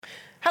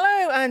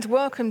and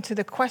welcome to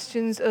the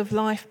Questions of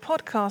Life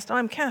podcast.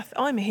 I'm Kath.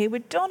 I'm here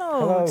with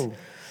Donald. Hello.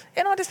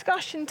 In our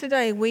discussion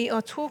today, we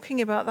are talking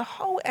about the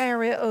whole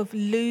area of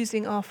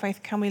losing our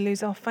faith. Can we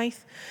lose our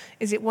faith?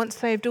 Is it once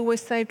saved,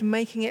 always saved?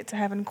 Making it to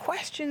heaven?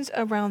 Questions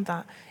around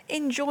that.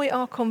 Enjoy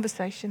our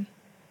conversation.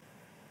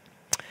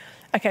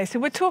 Okay, so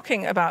we're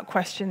talking about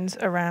questions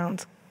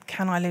around,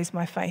 can I lose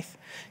my faith?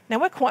 Now,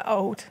 we're quite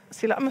old.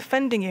 See, like, I'm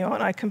offending you,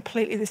 aren't I,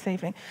 completely this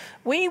evening?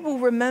 We will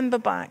remember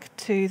back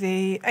to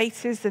the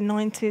 80s, the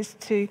 90s,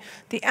 to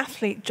the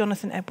athlete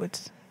Jonathan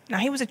Edwards. Now,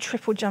 he was a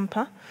triple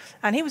jumper,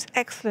 and he was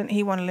excellent.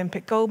 He won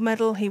Olympic gold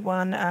medal. He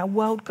won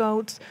world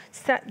golds,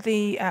 set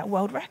the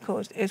world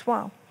record as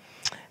well.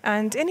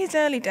 And in his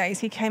early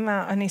days, he came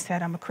out and he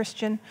said, I'm a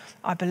Christian,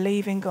 I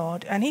believe in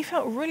God. And he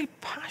felt really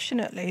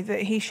passionately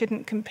that he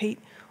shouldn't compete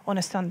on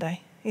a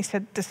Sunday. He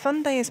said, the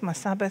Sunday is my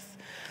Sabbath,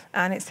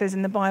 and it says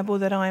in the Bible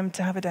that I am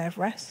to have a day of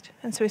rest.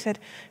 And so he said,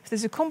 if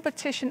there's a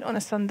competition on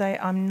a Sunday,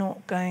 I'm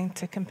not going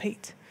to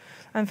compete.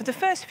 And for the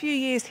first few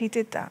years, he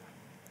did that.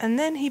 And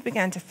then he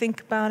began to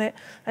think about it,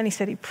 and he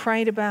said he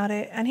prayed about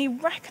it, and he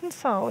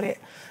reconciled it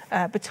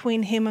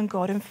between him and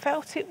God and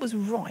felt it was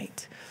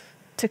right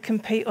to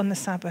compete on the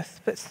Sabbath,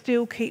 but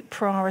still keep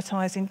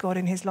prioritizing God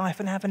in his life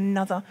and have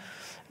another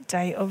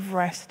day of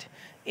rest,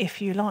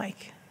 if you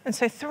like. And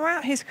so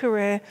throughout his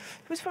career,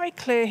 it was very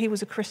clear he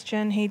was a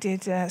Christian. He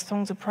did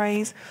songs of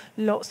praise,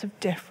 lots of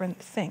different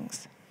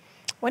things.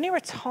 When he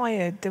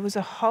retired, there was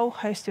a whole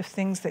host of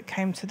things that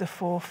came to the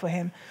fore for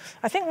him.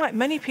 I think like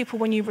many people,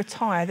 when you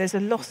retire, there's a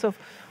loss of,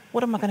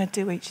 what am I going to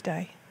do each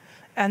day?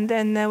 And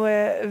then there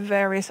were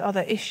various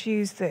other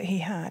issues that he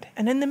had.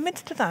 And in the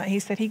midst of that, he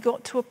said he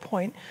got to a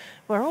point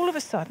where all of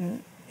a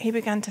sudden he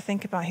began to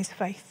think about his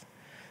faith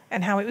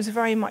and how it was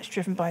very much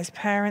driven by his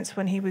parents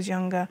when he was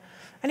younger.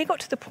 And he got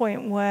to the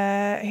point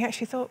where he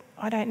actually thought,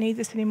 I don't need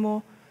this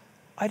anymore.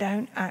 I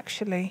don't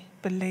actually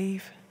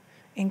believe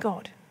in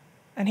God.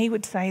 And he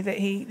would say that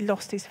he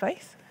lost his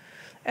faith.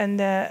 And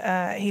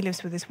he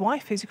lives with his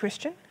wife, who's a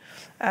Christian.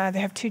 They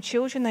have 2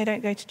 children. They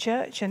don't go to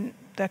church, and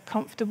they're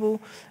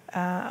comfortable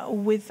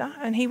with that.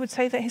 And he would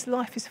say that his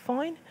life is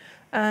fine,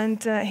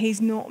 and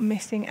he's not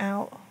missing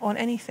out on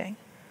anything.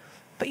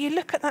 But you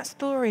look at that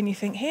story and you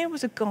think, here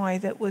was a guy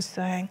that was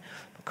saying,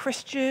 I'm a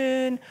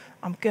Christian,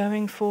 I'm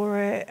going for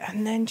it.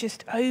 And then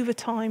just over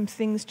time,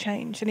 things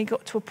changed. And he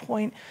got to a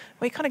point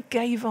where he kind of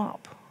gave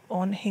up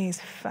on his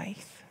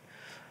faith.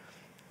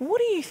 What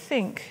do you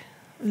think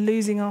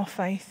losing our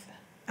faith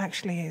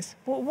actually is?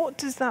 What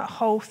does that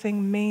whole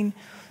thing mean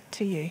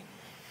to you?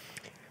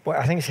 Well,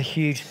 I think it's a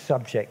huge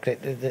subject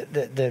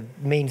that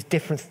means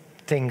different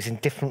things in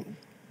different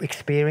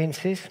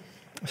experiences.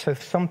 So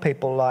for some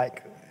people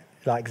like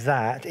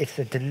that, it's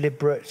a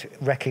deliberate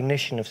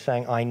recognition of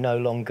saying, I no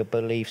longer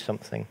believe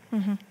something.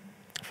 Mm-hmm.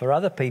 For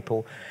other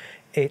people,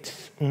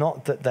 it's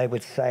not that they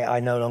would say, I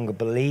no longer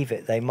believe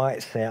it. They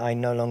might say, I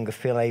no longer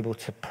feel able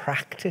to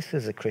practice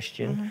as a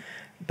Christian. Mm-hmm.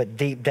 But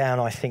deep down,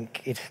 I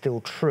think it's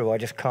still true. I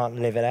just can't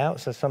live it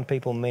out. So some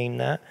people mean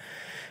that.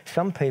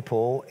 Some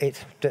people,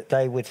 it's that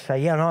they would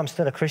say, yeah, no, I'm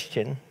still a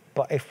Christian.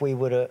 But if we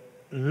were to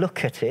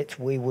look at it,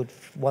 we would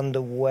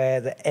wonder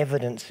where the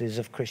evidences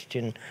of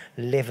Christian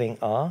living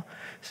are.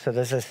 So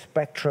there's a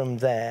spectrum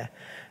there.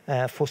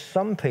 For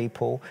some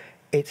people,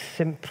 it's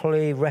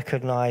simply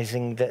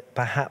recognizing that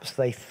perhaps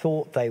they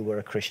thought they were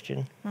a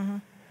Christian. Mm-hmm.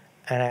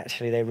 And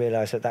actually they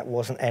realized that that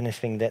wasn't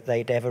anything that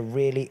they'd ever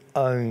really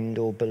owned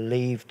or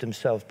believed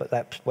themselves, but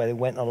that's where they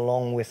went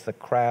along with the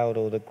crowd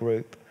or the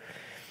group.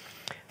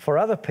 For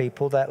other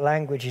people, that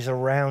language is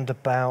around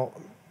about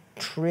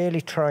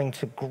really trying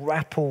to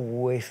grapple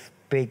with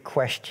big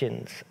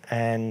questions.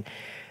 And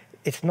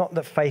it's not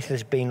that faith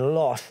has been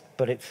lost,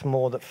 but it's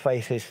more that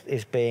faith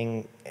is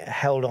being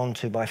held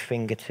onto by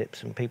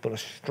fingertips, and people are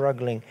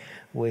struggling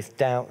with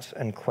doubts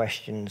and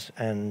questions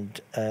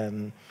and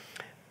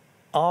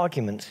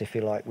arguments, if you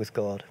like, with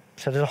God.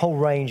 So there's a whole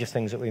range of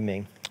things that we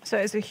mean. So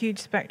it's a huge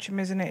spectrum,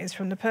 isn't it? It's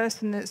from the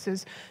person that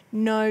says,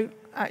 no,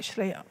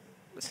 actually,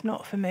 it's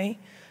not for me,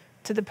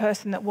 to the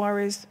person that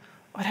worries,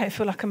 I don't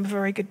feel like I'm a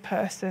very good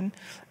person,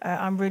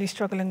 I'm really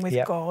struggling with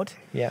God,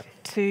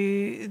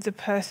 to the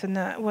person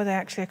that, well, they're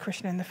actually a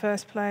Christian in the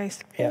first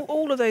place,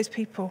 all of those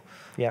people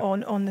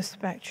on the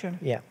spectrum.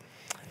 Yeah.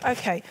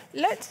 Okay,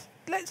 let's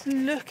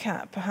look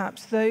at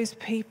perhaps those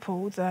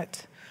people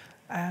that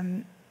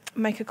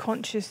make a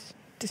conscious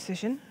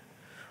decision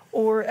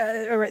or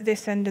are at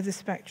this end of the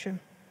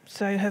spectrum.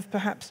 So have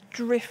perhaps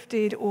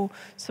drifted, or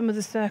some of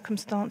the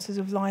circumstances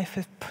of life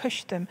have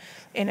pushed them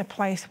in a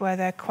place where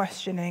they're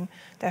questioning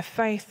their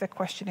faith, they're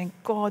questioning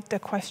God, they're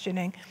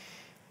questioning,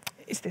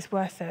 is this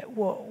worth it?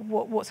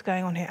 What's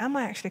going on here? Am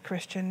I actually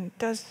Christian?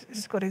 Does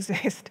God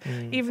exist?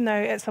 Even though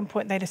at some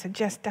point they'd have said,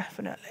 yes,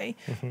 definitely.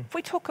 Mm-hmm. If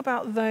we talk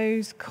about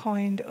those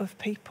kind of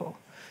people,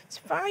 it's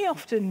very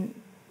often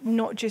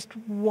not just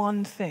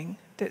one thing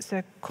that's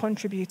a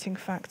contributing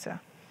factor.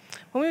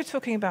 When we were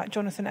talking about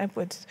Jonathan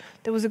Edwards,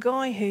 there was a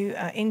guy who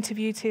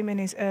interviewed him in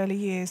his early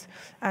years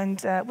and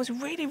was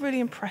really, really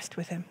impressed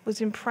with him, was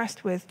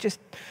impressed with just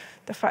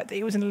the fact that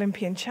he was an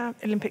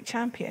Olympic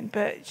champion,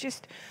 but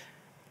just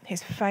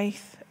his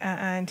faith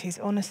and his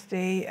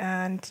honesty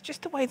and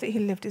just the way that he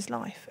lived his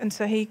life. And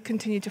so he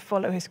continued to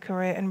follow his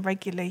career and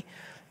regularly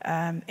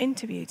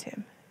interviewed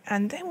him.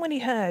 And then when he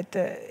heard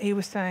that he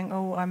was saying,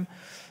 oh, I'm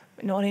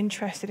not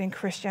interested in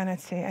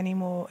Christianity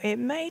anymore, it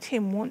made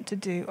him want to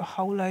do a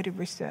whole load of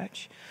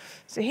research.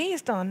 So he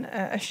has done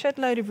a shed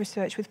load of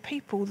research with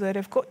people that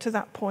have got to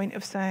that point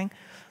of saying,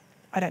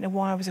 I don't know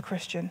why I was a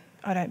Christian.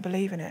 I don't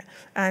believe in it.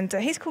 And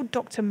he's called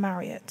Dr.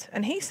 Marriott.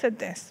 And he said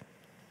this.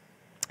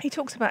 He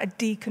talks about a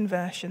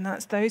deconversion.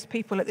 That's those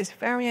people at this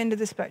very end of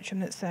the spectrum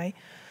that say,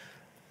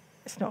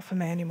 it's not for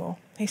me anymore.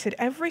 He said,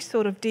 every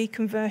sort of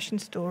deconversion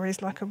story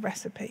is like a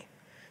recipe.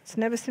 It's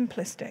never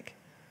simplistic.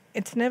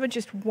 It's never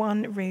just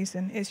one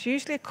reason. It's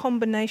usually a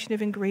combination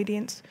of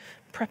ingredients,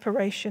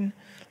 preparation,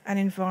 and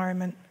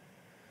environment.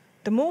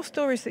 The more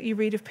stories that you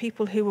read of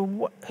people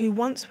who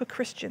once were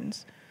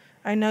Christians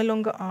and no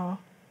longer are,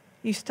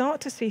 you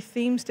start to see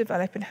themes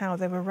develop in how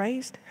they were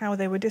raised, how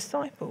they were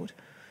discipled,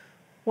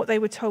 what they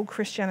were told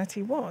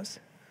Christianity was,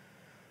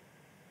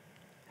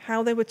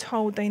 how they were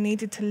told they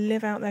needed to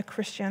live out their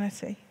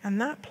Christianity.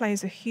 And that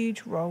plays a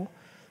huge role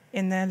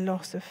in their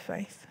loss of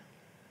faith.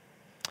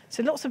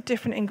 So lots of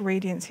different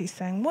ingredients, he's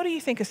saying. What do you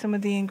think are some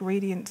of the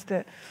ingredients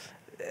that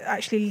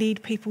actually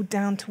lead people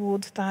down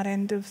towards that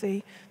end of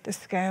the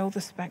scale, the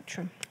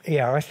spectrum?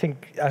 Yeah, I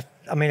think,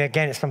 I mean,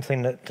 again, it's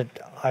something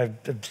that I've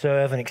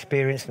observed and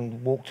experienced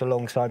and walked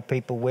alongside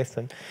people with.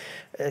 And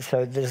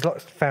so there's a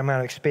fair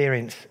amount of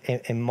experience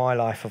in my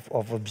life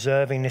of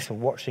observing this,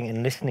 of watching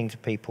and listening to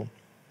people.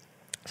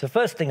 So the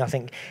first thing I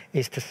think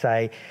is to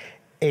say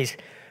is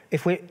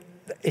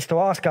to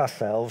ask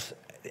ourselves,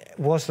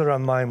 was there a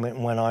moment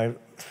when I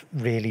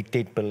really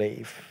did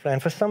believe?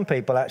 And for some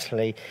people,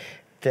 actually,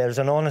 there's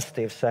an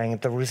honesty of saying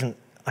there isn't.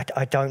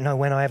 I don't know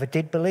when I ever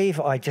did believe.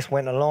 I just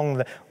went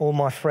along. All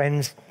my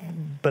friends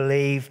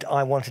believed.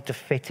 I wanted to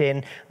fit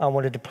in. I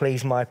wanted to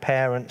please my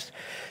parents.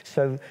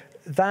 So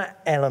that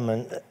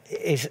element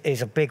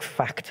is a big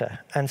factor.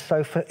 And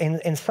so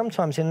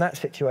sometimes in that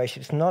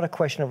situation, it's not a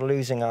question of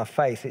losing our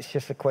faith. It's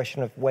just a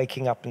question of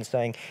waking up and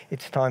saying,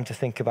 it's time to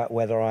think about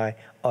whether I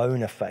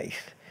own a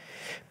faith.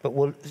 But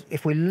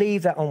if we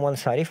leave that on one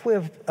side, if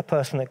we're a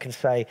person that can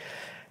say,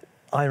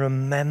 I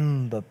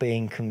remember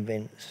being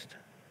convinced,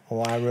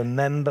 or I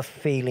remember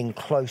feeling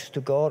close to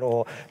God,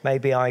 or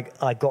maybe I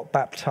got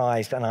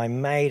baptized and I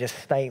made a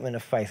statement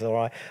of faith,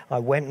 or I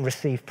went and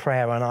received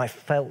prayer and I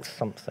felt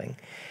something.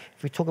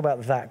 If we talk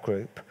about that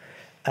group,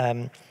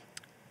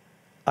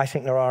 I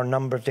think there are a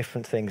number of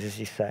different things, as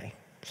you say.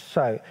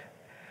 So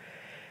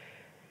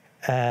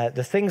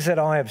the things that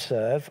I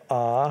observe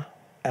are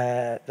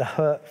the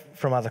hurt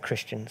from other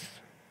Christians.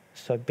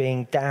 So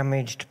being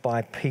damaged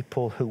by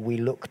people who we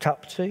looked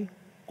up to,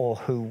 or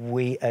who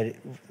we are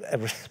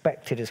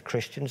respected as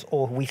Christians,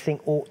 or we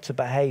think ought to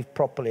behave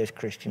properly as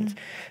Christians.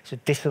 So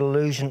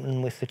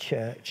disillusionment with the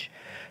church,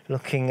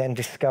 looking and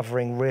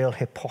discovering real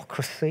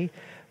hypocrisy,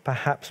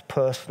 perhaps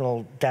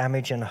personal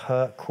damage and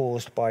hurt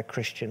caused by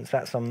Christians.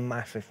 That's a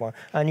massive one.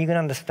 And you can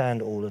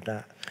understand all of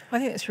that. I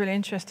think it's really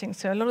interesting.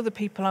 So a lot of the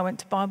people I went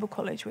to Bible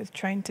college with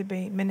trained to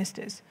be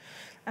ministers.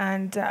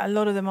 And a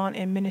lot of them aren't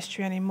in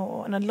ministry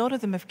anymore. And a lot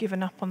of them have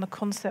given up on the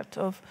concept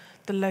of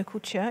the local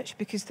church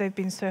because they've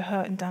been so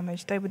hurt and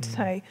damaged. They would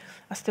say,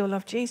 I still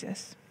love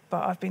Jesus,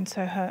 but I've been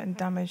so hurt and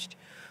damaged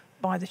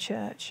by the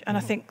church. And I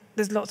think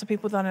there's lots of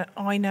people that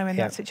I know in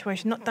that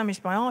situation, not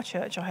damaged by our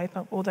church, I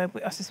hope, although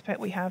I suspect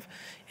we have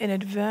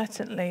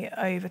inadvertently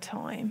over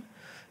time.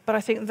 But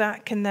I think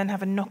that can then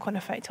have a knock-on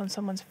effect on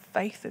someone's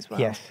faith as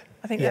well. Yes.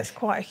 I think that's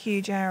quite a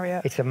huge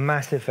area. It's a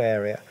massive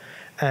area.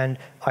 And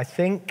I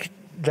think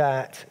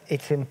that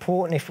it's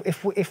important,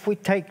 if we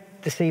take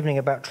this evening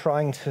about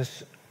trying to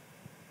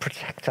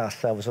protect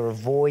ourselves or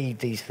avoid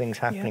these things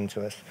happening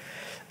to us,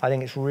 I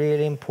think it's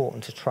really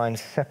important to try and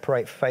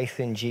separate faith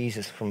in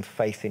Jesus from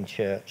faith in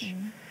church.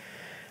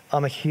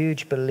 I'm a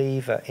huge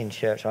believer in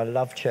church. I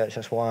love church.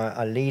 That's why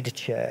I lead a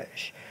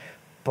church.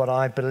 But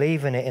I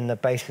believe in it in the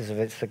basis of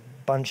it's a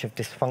bunch of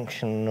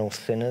dysfunctional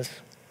sinners.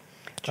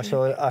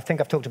 So I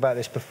think I've talked about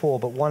this before,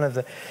 but one of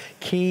the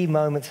key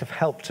moments of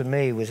help to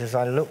me was as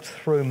I looked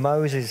through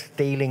Moses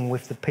dealing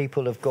with the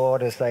people of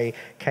God as they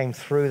came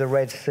through the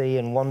Red Sea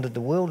and wandered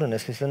the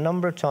wilderness, is the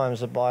number of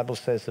times the Bible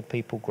says the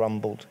people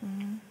grumbled.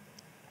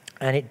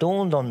 And it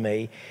dawned on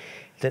me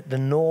that the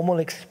normal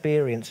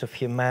experience of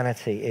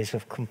humanity is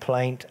of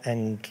complaint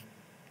and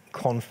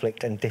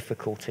conflict and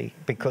difficulty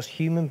because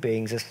human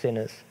beings are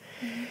sinners.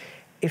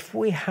 If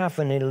we have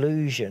an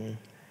illusion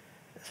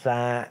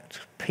that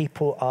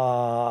people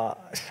are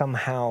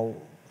somehow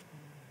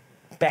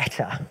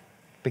better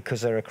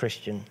because they're a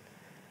Christian,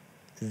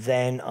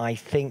 then I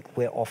think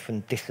we're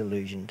often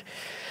disillusioned.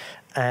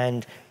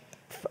 And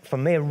for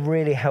me, a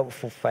really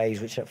helpful phrase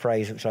which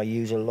I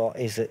use a lot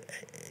is that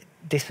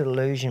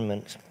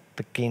disillusionment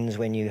begins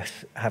when you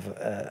have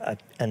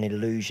an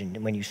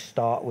illusion, when you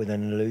start with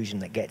an illusion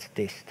that gets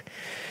dissed.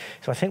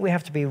 So I think we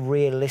have to be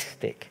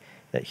realistic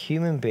that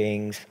human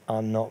beings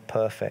are not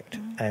perfect,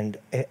 and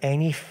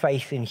any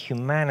faith in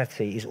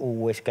humanity is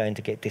always going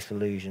to get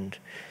disillusioned.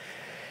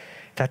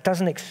 That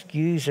doesn't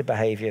excuse the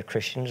behaviour of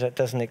Christians. That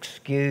doesn't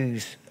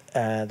excuse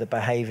the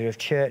behaviour of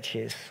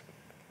churches.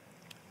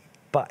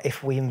 But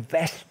if we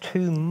invest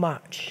too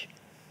much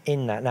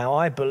in that, now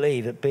I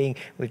believe that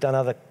we've done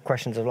other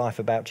questions of life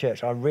about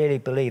church. I really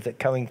believe that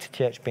going to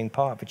church, being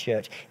part of a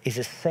church, is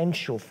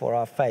essential for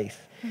our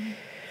faith. Mm-hmm.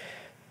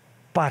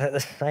 But at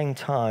the same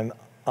time,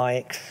 I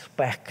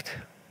expect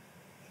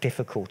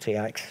difficulty,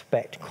 I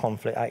expect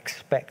conflict, I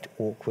expect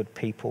awkward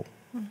people.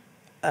 Mm.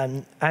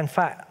 And in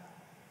fact,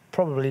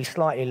 probably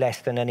slightly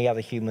less than any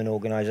other human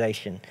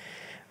organisation.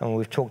 And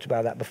we've talked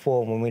about that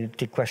before. When we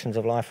did Questions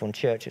of Life on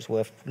church, it's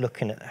worth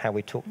looking at how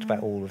we talked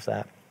about all of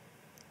that.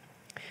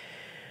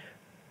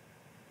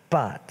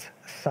 But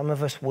some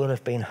of us will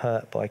have been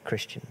hurt by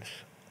Christians.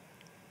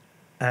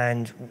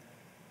 And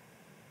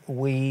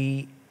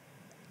we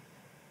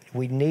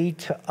need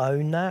to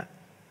own that.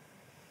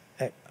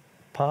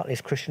 Partly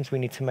as Christians, we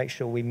need to make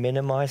sure we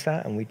minimise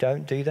that and we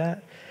don't do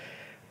that.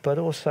 But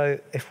also,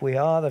 if we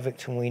are the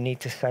victim, we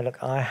need to say,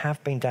 look, I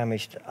have been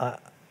damaged.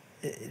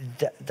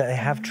 They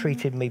have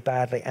treated me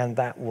badly, and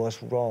that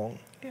was wrong.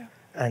 Yeah.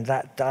 And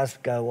that does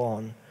go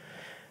on.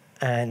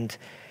 And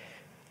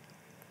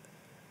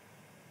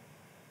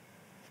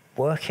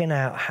working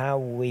out how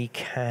we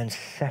can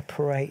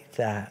separate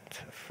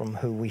that from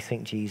who we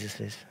think Jesus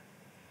is.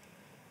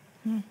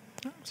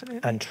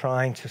 Absolutely. And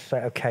trying to say,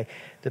 okay,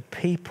 the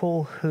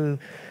people who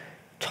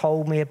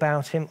told me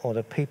about him, or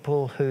the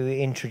people who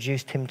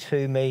introduced him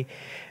to me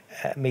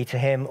to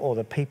him, or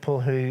the people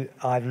who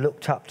I've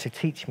looked up to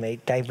teach me,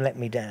 they've let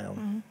me down.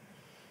 Mm-hmm.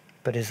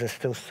 But is there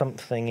still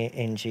something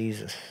in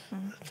Jesus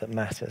that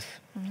matters?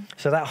 Mm-hmm.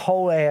 So that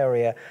whole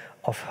area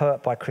of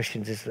hurt by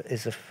Christians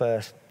is the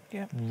first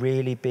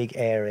really big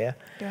area.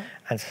 Yeah.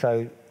 And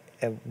so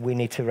we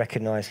need to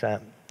recognise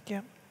that.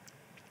 Yeah.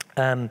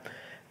 And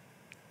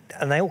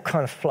they all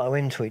kind of flow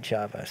into each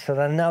other. So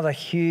another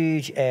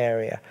huge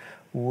area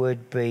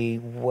would be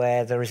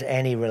where there is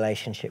any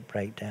relationship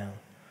breakdown,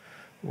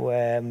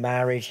 where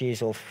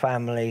marriages or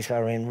families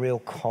are in real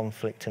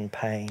conflict and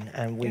pain,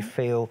 and we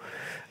feel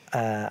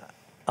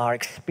our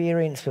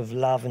experience of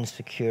love and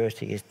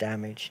security is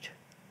damaged.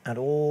 And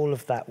all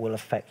of that will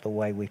affect the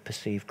way we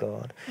perceive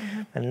God.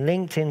 Mm-hmm. And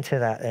linked into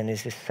that then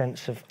is this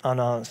sense of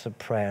unanswered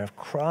prayer, of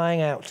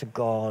crying out to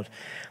God,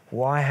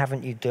 why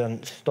haven't you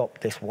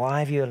stopped this? Why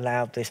have you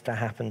allowed this to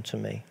happen to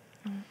me?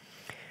 Mm.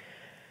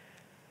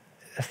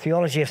 A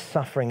theology of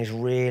suffering is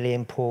really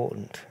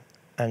important.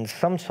 And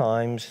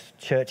sometimes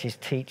churches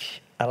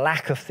teach a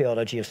lack of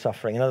theology of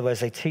suffering. In other words,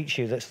 they teach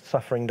you that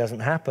suffering doesn't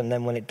happen.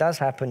 Then when it does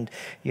happen,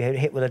 you're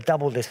hit with a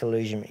double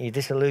disillusionment. You're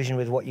disillusioned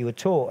with what you were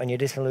taught, and you're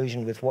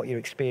disillusioned with what you're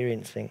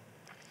experiencing.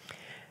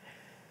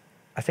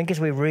 I think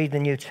as we read the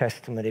New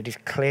Testament, it is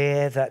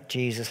clear that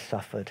Jesus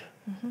suffered.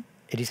 Mm-hmm.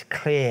 It is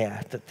clear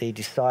that the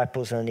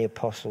disciples and the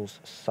apostles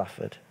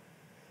suffered.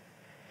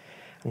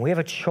 And we have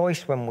a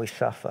choice when we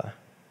suffer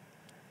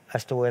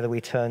as to whether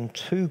we turn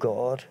to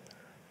God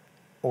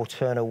or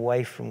turn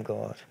away from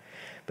God.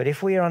 But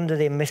if we are under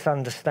the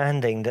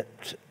misunderstanding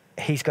that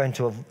he's going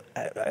to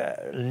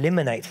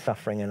eliminate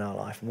suffering in our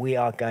life, we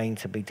are going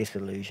to be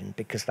disillusioned,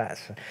 because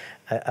that's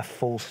a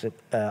false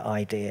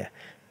idea.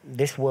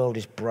 This world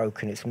is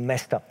broken, it's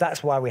messed up.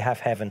 That's why we have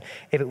heaven.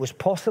 If it was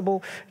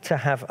possible to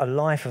have a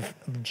life of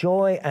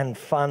joy and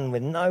fun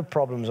with no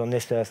problems on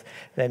this earth,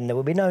 then there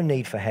would be no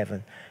need for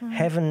heaven. Mm-hmm.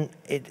 Heaven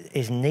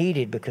is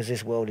needed because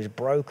this world is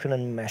broken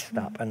and messed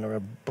up, and there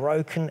are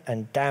broken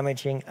and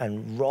damaging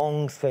and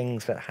wrong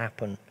things that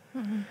happen.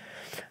 Mm-hmm.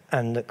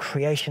 And that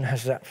creation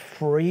has that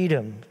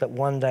freedom that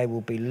one day will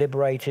be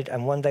liberated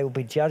and one day will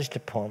be judged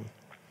upon.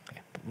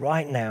 But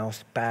right now,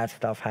 bad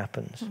stuff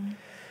happens. Mm-hmm.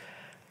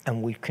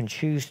 And we can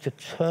choose to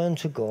turn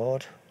to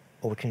God,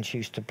 or we can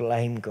choose to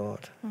blame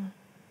God. Mm.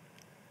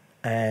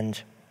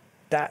 And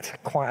that's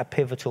quite a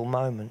pivotal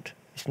moment.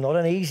 It's not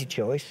an easy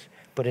choice,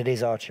 but it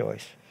is our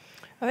choice.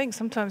 I think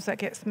sometimes that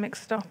gets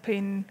mixed up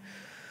in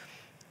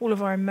all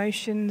of our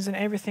emotions and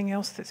everything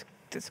else that's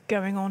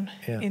going on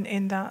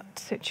in that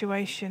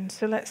situation.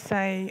 So let's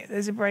say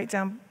there's a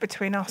breakdown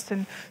between us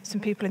and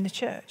some people in the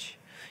church.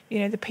 You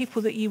know, the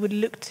people that you would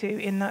look to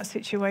in that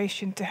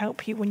situation to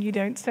help you when you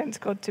don't sense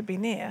God to be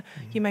near,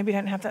 you maybe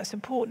don't have that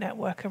support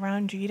network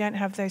around you. You don't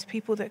have those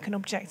people that can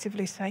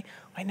objectively say,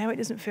 I know it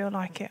doesn't feel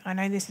like it. I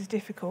know this is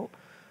difficult.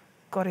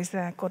 God is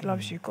there. God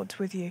loves you. God's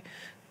with you.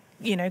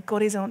 You know,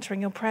 God is answering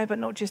your prayer, but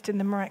not just in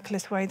the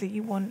miraculous way that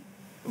you want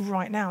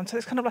right now. And so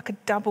it's kind of like a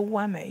double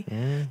whammy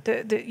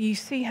that you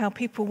see how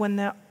people, when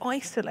they're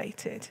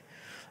isolated,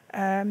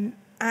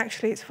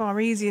 actually it's far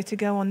easier to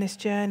go on this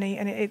journey,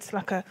 and it's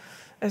like a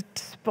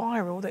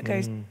spiral that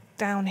goes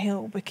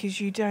downhill, because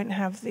you don't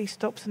have the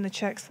stops and the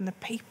checks and the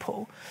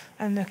people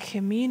and the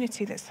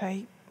community that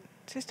say,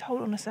 just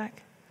hold on a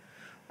sec.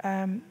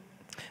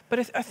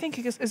 But I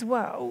think as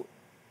well,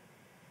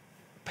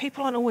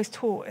 people aren't always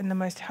taught in the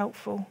most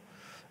helpful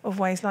of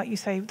ways. Like you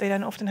say, they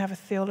don't often have a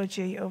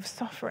theology of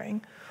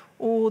suffering,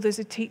 or there's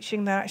a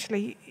teaching that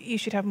actually you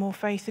should have more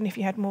faith, and if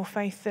you had more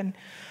faith, then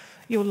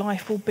your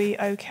life will be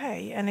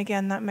okay. And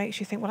again, that makes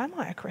you think, well, am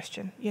I a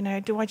Christian? You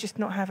know, do I just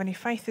not have any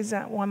faith? Is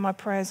that why my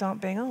prayers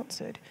aren't being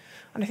answered?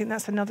 And I think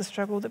that's another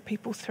struggle that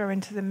people throw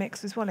into the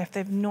mix as well, if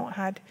they've not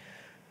had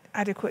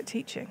adequate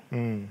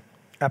teaching.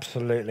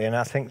 Absolutely. And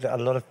I think that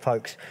a lot of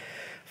folks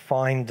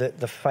find that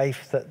the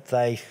faith that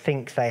they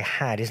think they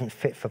had isn't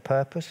fit for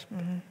purpose.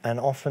 And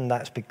often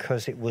that's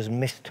because it was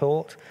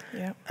mistaught.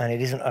 And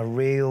it isn't a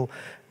real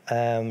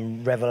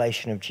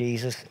revelation of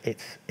Jesus.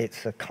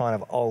 It's a kind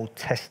of Old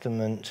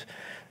Testament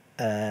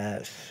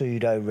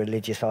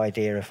pseudo-religious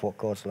idea of what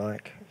God's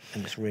like.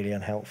 And it's really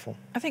unhelpful.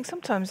 I think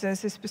sometimes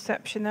there's this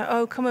perception that,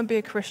 oh, come and be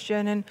a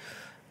Christian and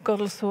God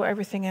will sort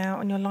everything out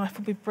and your life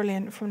will be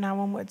brilliant from now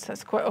onwards.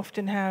 That's quite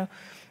often how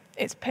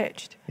it's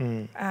pitched.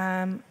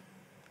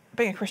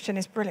 Being a Christian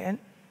is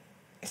brilliant.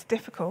 It's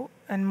difficult,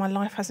 and my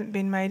life hasn't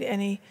been made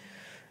any,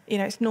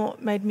 it's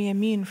not made me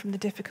immune from the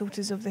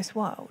difficulties of this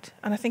world.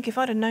 And I think if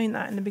I'd have known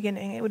that in the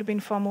beginning, it would have been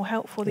far more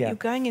helpful that you're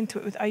going into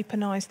it with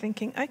open eyes,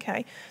 thinking,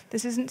 okay,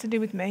 this isn't to do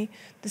with me.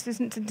 This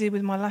isn't to do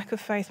with my lack of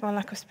faith, my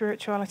lack of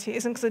spirituality. It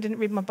isn't because I didn't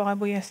read my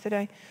Bible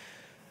yesterday.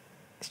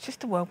 It's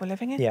just the world we're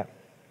living in.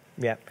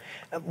 Yeah.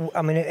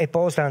 I mean, it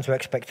boils down to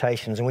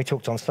expectations. And we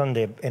talked on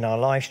Sunday in our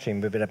live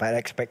stream a bit about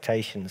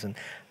expectations. And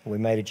we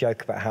made a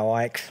joke about how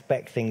I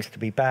expect things to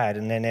be bad.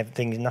 And then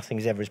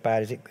nothing's ever as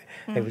bad as it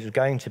was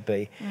going to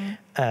be.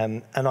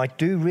 And I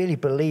do really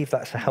believe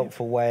that's a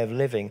helpful way of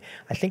living.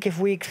 I think if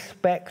we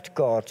expect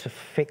God to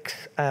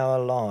fix our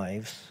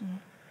lives,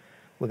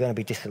 we're going to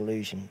be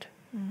disillusioned.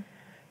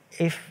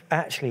 If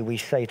actually we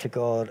say to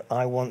God,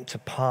 I want to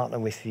partner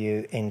with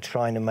you in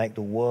trying to make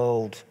the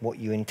world what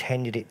you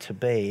intended it to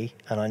be,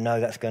 and I know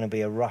that's going to be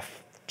a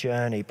rough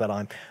journey, but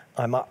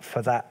I'm up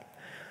for that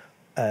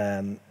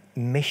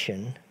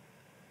mission,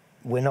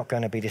 we're not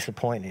going to be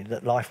disappointed.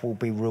 That life will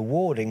be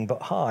rewarding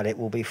but hard. It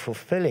will be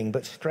fulfilling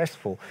but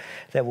stressful.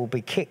 There will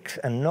be kicks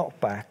and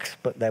knockbacks,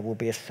 but there will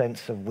be a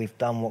sense of we've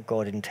done what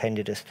God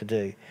intended us to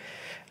do.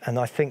 And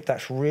I think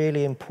that's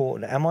really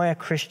important. Am I a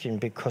Christian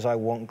because I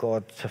want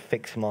God to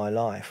fix my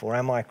life? Or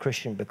am I a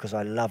Christian because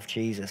I love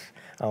Jesus?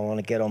 I want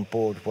to get on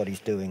board with what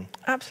he's doing.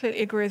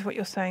 Absolutely agree with what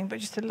you're saying, but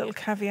just a little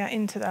caveat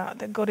into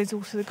that God is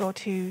also the God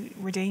who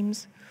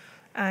redeems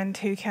and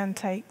who can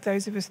take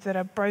those of us that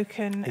are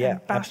broken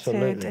and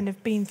battered and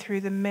have been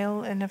through the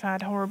mill and have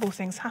had horrible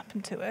things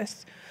happen to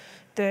us,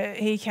 that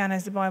he can,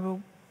 as the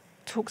Bible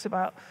talks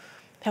about,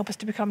 help us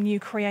to become new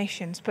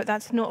creations. But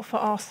that's not for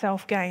our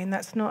self-gain.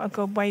 That's not a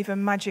God wave a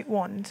magic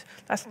wand.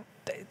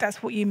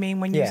 That's what you mean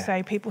when you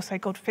say, people say,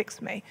 God,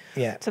 fix me.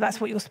 So that's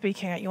what you're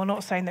speaking at. You're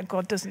not saying that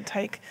God doesn't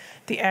take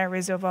the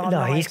areas of our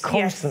lives. No, he's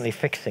constantly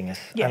fixing us.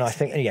 And I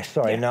think,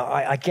 no,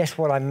 I guess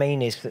what I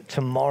mean is that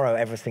tomorrow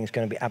everything's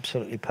going to be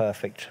absolutely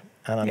perfect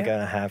and I'm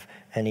going to have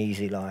an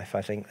easy life.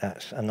 I think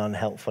that's an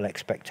unhelpful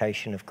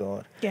expectation of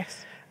God.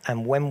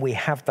 And when we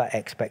have that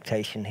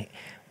expectation,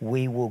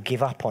 we will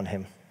give up on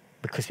him,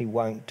 because he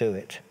won't do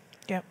it.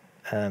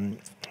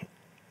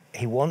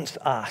 He wants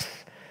us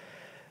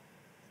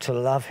to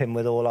love him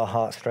with all our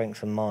heart,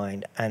 strength and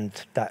mind, and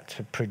that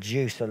to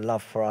produce a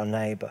love for our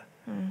neighbour.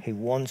 He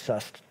wants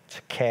us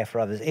to care for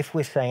others. If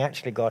we're saying,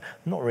 actually, God,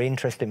 I'm not really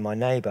interested in my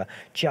neighbour,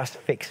 just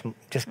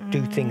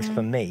do things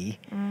for me,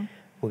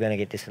 we're going to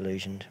get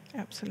disillusioned.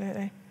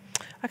 Absolutely.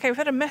 Okay, we've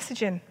had a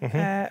message in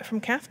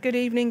from Kath. Good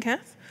evening,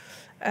 Kath.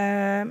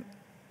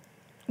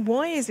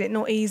 Why is it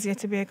not easier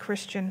to be a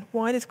Christian?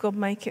 Why does God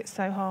make it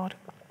so hard?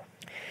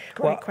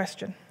 Great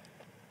question.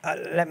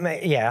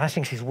 I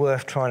think it's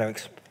worth trying to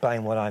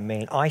explain what I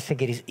mean. I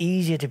think it is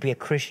easier to be a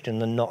Christian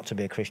than not to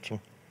be a Christian.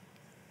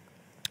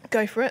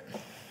 Go for it.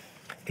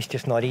 It's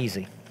just not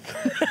easy.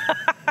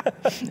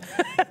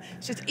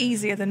 It's just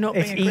easier than not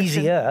being a Christian. It's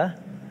easier.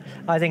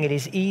 I think it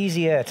is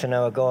easier to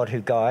know a God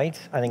who guides.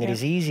 I think it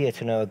is easier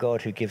to know a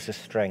God who gives us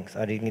strength.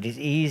 I think it is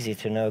easier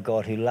to know a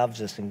God who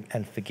loves us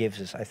and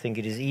forgives us. I think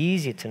it is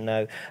easier to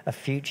know a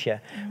future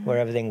where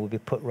everything will be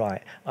put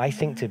right. I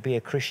think to be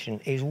a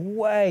Christian is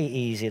way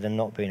easier than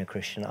not being a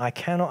Christian. I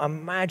cannot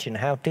imagine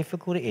how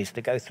difficult it is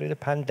to go through the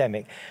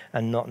pandemic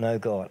and not know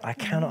God. I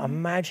cannot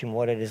imagine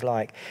what it is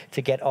like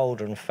to get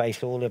older and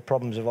face all the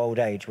problems of old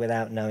age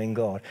without knowing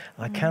God.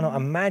 I cannot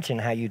imagine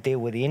how you deal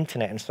with the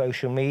internet and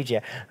social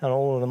media and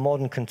all of the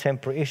modern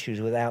contemporary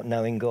issues without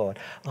knowing God.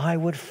 I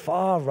would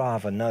far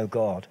rather know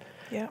God.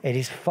 It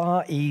is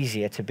far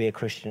easier to be a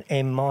Christian,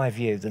 in my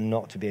view, than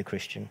not to be a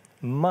Christian.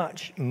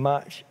 Much,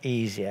 much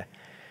easier.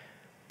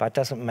 But it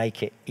doesn't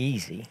make it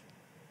easy.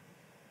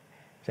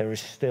 There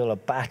is still a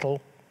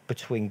battle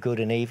between good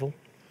and evil.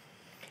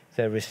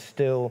 There is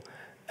still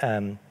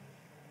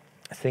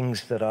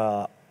things that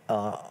are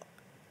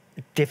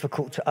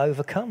difficult to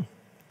overcome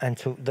and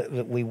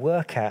that we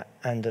work at,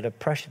 and that are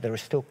pressure. There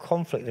is still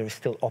conflict, there is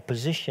still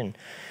opposition.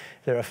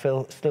 There are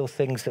still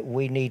things that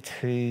we need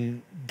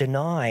to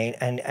deny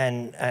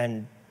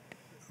and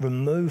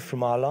remove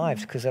from our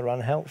lives because they're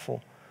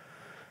unhelpful.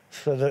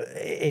 So that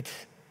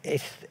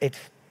it's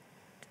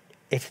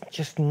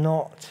just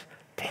not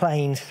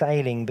plain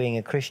sailing being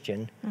a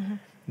Christian,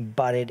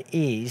 but it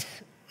is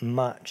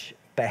much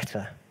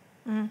better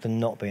than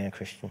not being a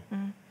Christian.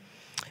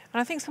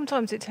 And I think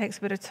sometimes it takes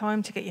a bit of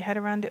time to get your head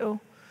around it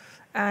all.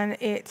 And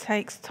it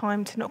takes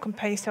time to not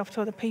compare yourself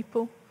to other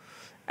people.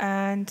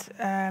 And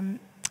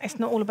it's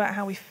not all about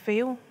how we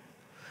feel.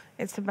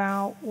 It's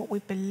about what we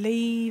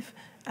believe.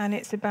 And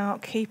it's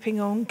about keeping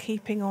on,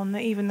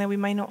 that even though we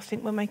may not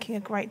think we're making a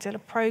great deal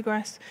of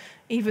progress,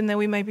 even though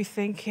we may be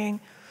thinking,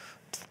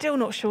 still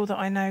not sure that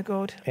I know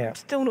God, Yeah.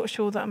 still not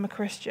sure that I'm a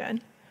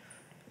Christian,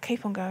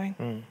 keep on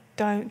going.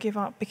 Don't give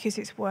up, because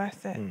it's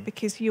worth it.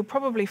 Because you're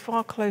probably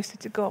far closer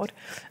to God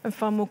and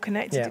far more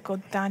connected to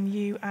God than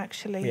you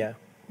actually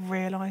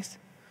realise.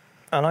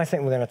 And I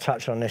think we're going to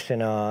touch on this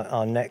in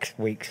our next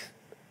week's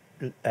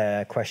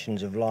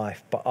questions of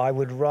life. But I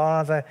would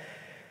rather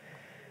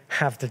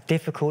have the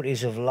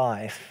difficulties of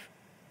life,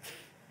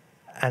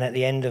 and at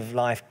the end of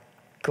life,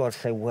 God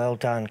say, well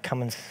done,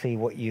 come and see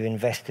what you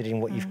invested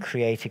in, what you've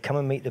created. Come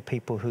and meet the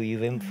people who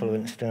you've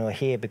influenced and are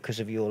here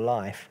because of your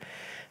life,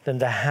 than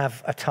to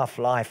have a tough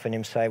life and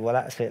him say, well,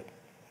 that's it.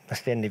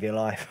 That's the end of your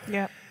life.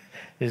 Yeah.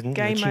 You've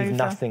Game achieved over.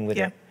 nothing with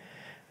it.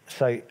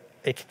 So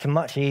it's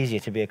much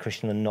easier to be a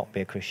Christian than not be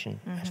a Christian,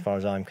 as far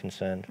as I'm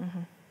concerned.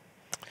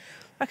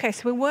 Okay,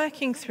 so we're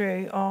working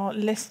through our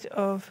list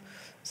of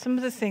some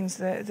of the things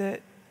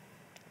that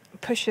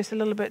push us a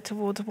little bit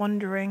towards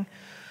wondering,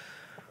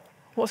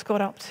 what's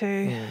God up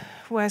to?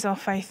 Where's our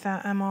faith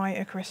at? Am I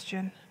a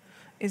Christian?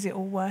 Is it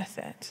all worth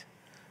it?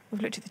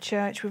 We've looked at the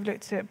church. We've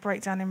looked at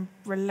breakdown in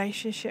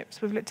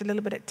relationships. We've looked a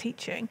little bit at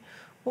teaching.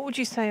 What would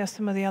you say are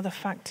some of the other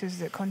factors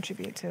that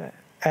contribute to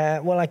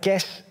it? Well, I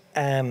guess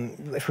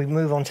if we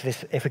move on to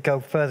this, if we go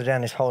further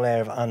down this whole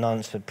area of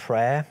unanswered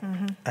prayer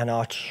and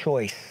our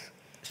choice.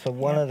 So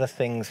one of the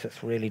things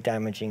that's really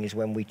damaging is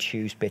when we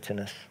choose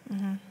bitterness.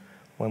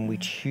 When we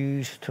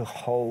choose to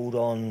hold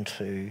on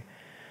to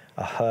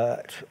a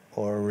hurt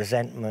or a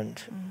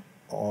resentment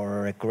or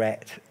a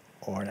regret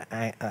or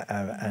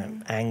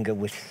an anger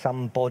with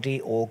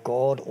somebody or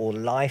God or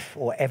life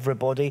or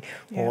everybody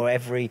or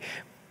every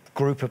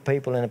group of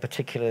people in a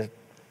particular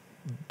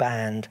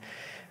band,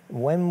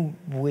 when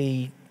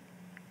we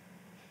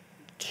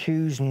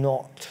choose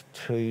not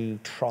to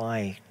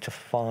try to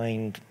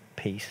find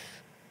peace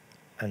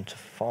and to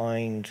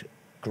find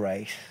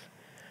grace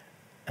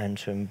and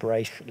to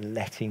embrace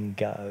letting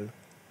go,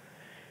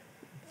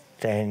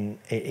 then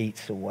it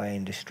eats away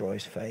and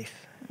destroys faith.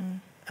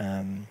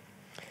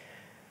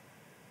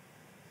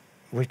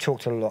 We've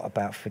talked a lot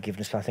about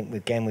forgiveness. I think,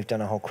 again, we've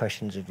done a whole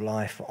questions of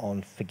life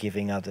on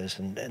forgiving others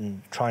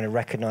and trying to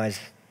recognise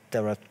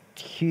there are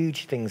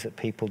huge things that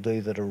people do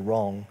that are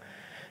wrong,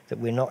 that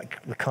we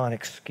can't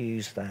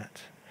excuse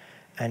that.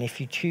 And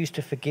if you choose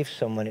to forgive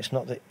someone, it's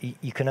not that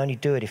you can only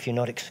do it if you're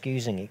not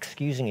excusing it.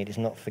 Excusing it is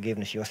not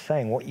forgiveness. You're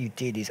saying what you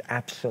did is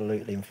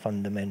absolutely and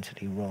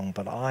fundamentally wrong,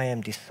 but I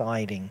am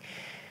deciding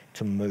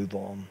to move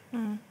on.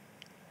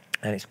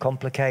 And it's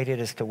complicated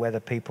as to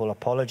whether people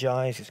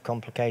apologise. It's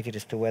complicated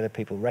as to whether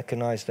people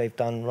recognise they've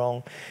done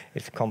wrong.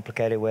 It's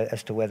complicated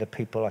as to whether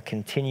people are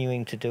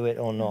continuing to do it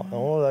or not. And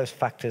all of those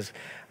factors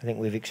I think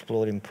we've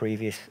explored in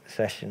previous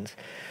sessions.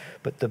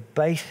 But the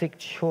basic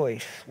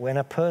choice, when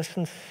a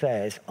person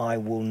says, I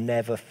will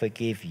never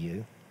forgive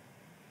you,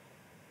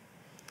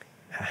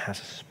 it has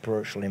a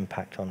spiritual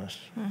impact on us.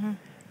 And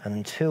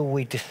until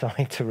we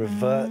decide to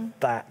revert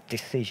that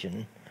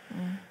decision,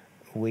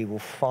 we will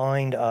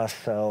find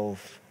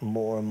ourselves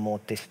more and more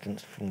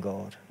distant from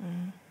God.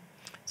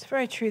 It's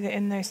very true that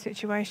in those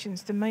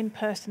situations, the main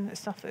person that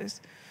suffers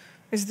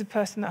is the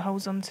person that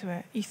holds on to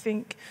it. You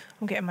think,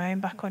 I'm getting my own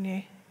back on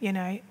you. You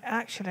know,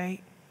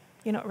 actually,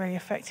 you're not really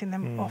affecting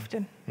them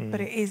often,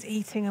 but it is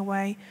eating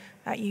away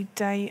at you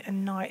day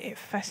and night. It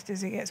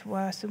festers, it gets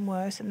worse and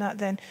worse, and that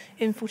then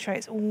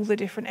infiltrates all the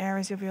different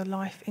areas of your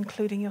life,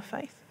 including your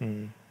faith.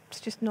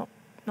 It's just not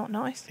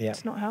nice.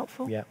 It's not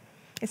helpful.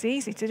 It's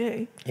easy to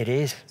do. It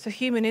is. So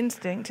human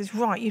instinct is,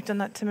 right, you've done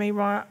that to me,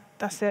 right,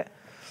 that's it,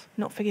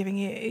 not forgiving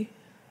you.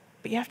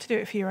 But you have to do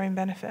it for your own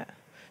benefit,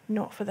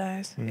 not for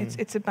theirs.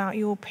 It's about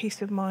your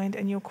peace of mind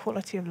and your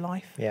quality of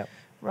life,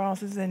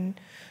 rather than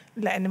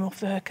letting them off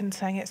the hook and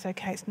saying it's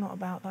okay. It's not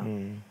about that.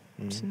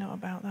 It's not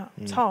about that.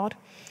 It's hard.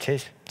 It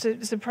is.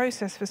 It's a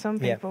process for some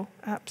people,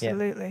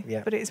 absolutely.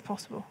 Yeah. But it is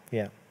possible.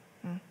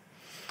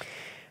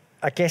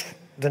 I guess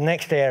the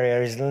next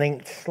area is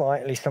linked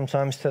slightly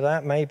sometimes to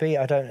that, maybe.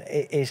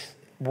 It is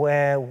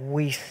where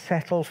we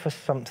settle for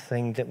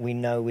something that we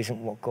know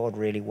isn't what God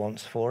really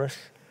wants for us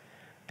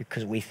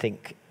because we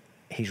think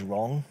he's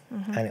wrong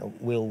and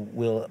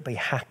we'll be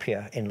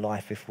happier in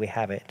life if we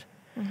have it.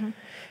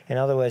 In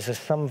other words, there's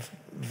some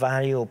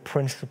value or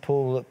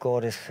principle that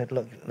God has said,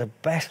 look, the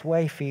best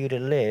way for you to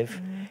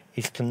live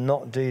is to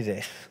not do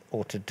this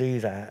or to do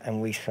that.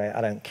 And we say,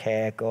 I don't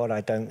care, God,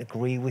 I don't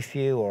agree with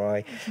you,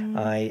 or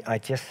I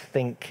just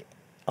think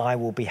I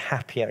will be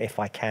happier if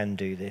I can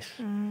do this.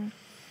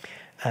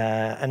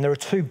 And there are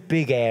two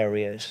big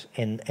areas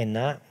in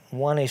that.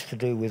 One is to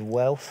do with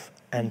wealth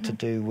and to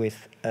do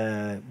with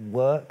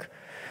work,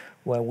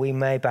 where we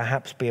may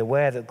perhaps be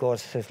aware that God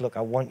says, look,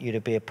 I want you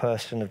to be a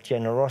person of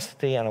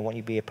generosity, and I want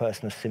you to be a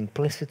person of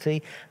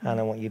simplicity, and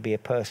I want you to be a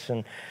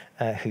person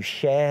who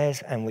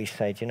shares, and we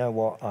say, do you know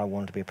what? I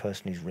want to be a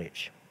person who's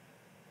rich.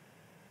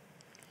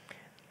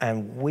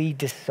 And we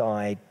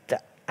decide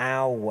that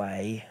our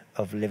way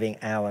of living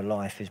our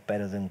life is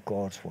better than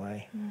God's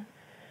way.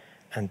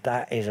 And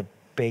that is a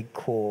big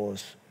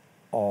cause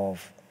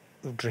of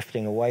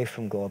drifting away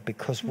from God,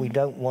 because we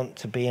don't want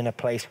to be in a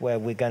place where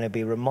we're going to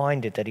be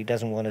reminded that he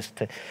doesn't want us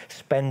to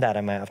spend that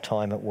amount of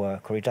time at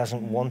work, or he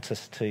doesn't want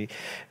us to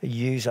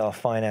use our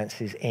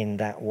finances in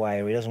that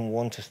way, or he doesn't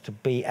want us to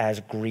be as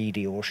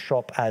greedy or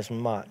shop as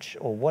much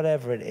or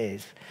whatever it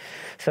is.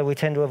 So we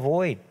tend to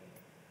avoid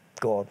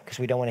God because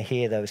we don't want to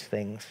hear those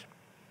things.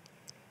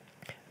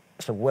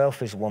 So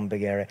wealth is one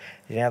big area.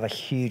 The other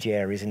huge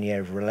areas in the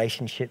area of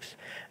relationships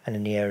and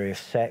in the area of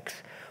sex,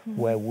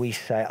 where we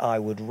say, I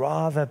would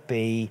rather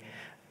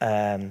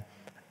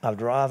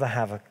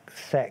have a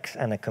sex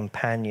and a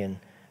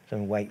companion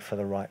than wait for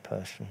the right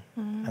person.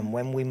 And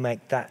when we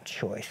make that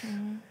choice,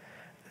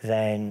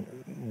 then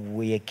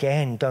we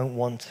again don't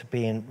want to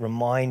be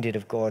reminded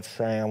of God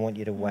saying, I want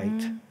you to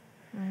wait.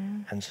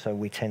 And so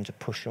we tend to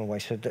push them away.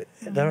 So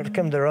there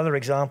are other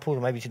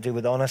examples, maybe to do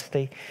with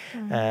honesty,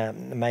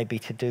 maybe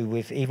to do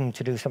with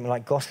something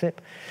like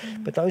gossip.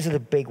 But those are the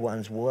big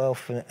ones,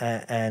 wealth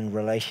and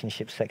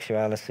relationship,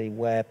 sexuality,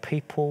 where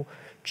people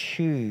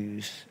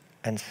choose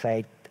and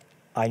say,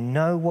 I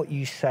know what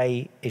you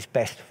say is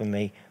best for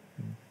me,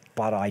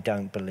 but I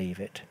don't believe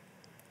it.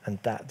 And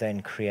that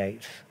then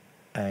creates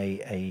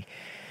a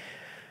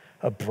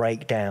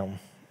breakdown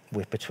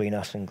between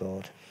us and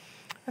God.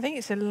 I think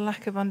it's a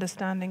lack of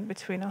understanding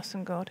between us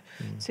and God.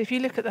 So if you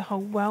look at the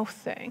whole wealth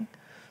thing,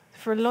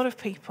 for a lot of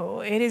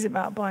people, it is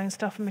about buying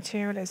stuff and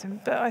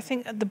materialism. But I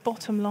think the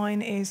bottom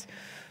line is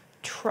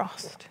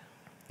trust.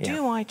 Yeah.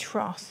 Do I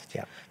trust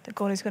that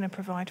God is going to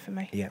provide for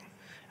me? Yeah.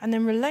 And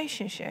then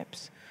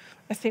relationships,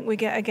 I think we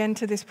get again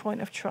to this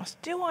point of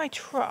trust. Do I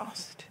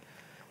trust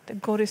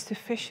that God is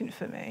sufficient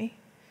for me,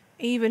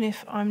 even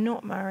if I'm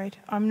not married,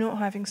 I'm not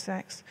having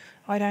sex,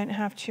 I don't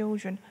have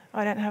children,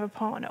 I don't have a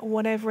partner,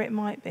 whatever it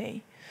might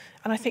be?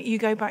 And I think you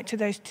go back to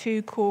those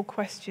two core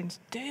questions.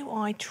 Do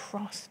I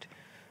trust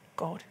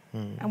God?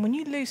 And when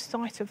you lose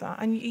sight of that,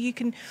 and you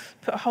can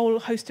put a whole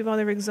host of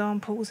other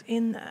examples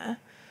in there,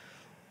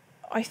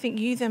 I think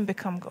you then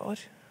become God.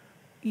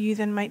 You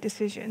then make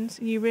decisions.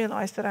 You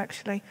realise that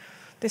actually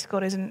this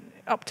God isn't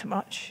up to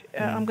much.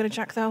 I'm going to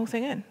jack the whole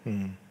thing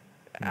in.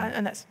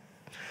 And that's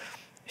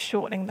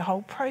shortening the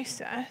whole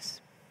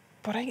process.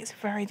 But I think it's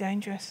very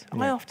dangerous.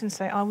 I often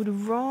say I would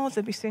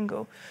rather be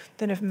single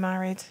than have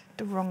married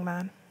the wrong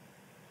man.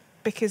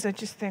 Because I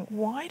just think,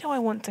 why do I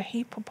want to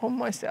heap upon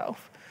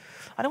myself?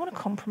 I don't want to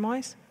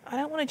compromise. I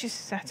don't want to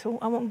just settle.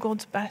 I want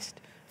God's best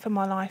for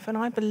my life. And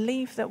I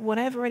believe that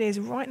whatever it is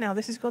right now,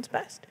 this is God's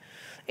best.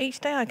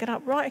 Each day I get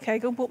up, right, okay,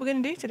 God, what we're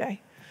going to do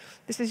today?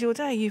 This is your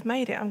day. You've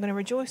made it. I'm going to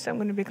rejoice. I'm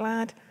going to be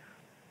glad.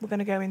 We're going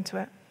to go into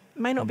it. It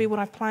may not be what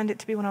I've planned it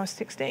to be when I was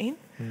 16,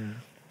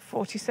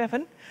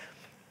 47,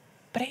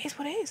 but it is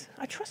what it is.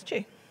 I trust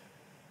you.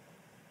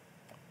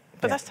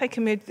 But that's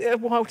taken me a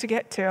while to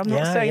get to. I'm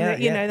not saying that,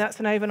 you know, that's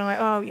an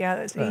overnight,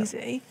 that's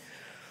easy.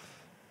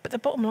 But the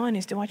bottom line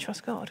is, do I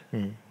trust God?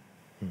 And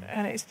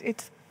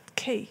it's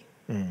key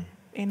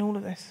in all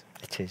of this.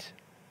 It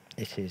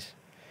is.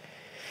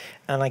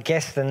 And I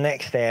guess the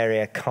next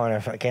area kind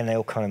of, again, they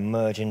all kind of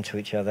merge into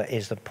each other,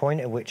 is the point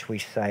at which we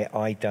say,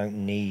 I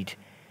don't need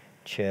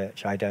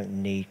church, I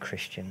don't need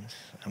Christians.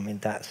 I mean,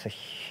 that's a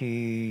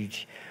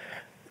huge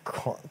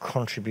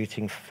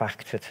contributing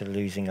factor to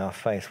losing our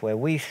faith, where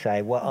we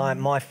say, well,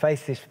 my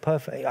faith is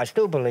perfect. I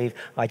still believe,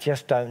 I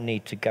just don't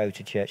need to go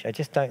to church. I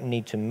just don't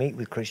need to meet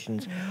with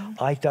Christians.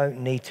 I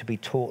don't need to be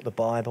taught the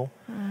Bible.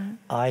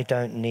 I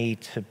don't need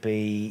to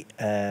be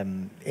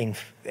in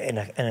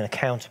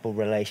accountable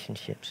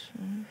relationships.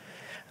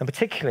 And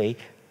particularly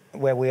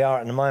where we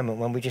are at the moment,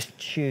 when we just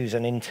choose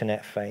an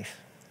internet faith.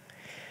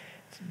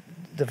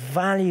 The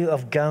value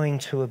of going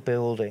to a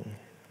building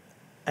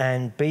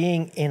and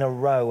being in a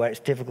row where it's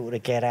difficult to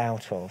get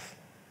out of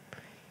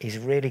is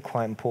really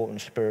quite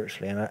important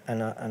spiritually,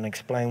 and I'll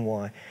explain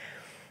why.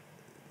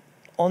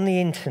 On the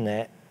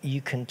internet,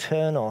 you can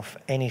turn off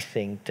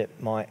anything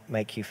that might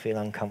make you feel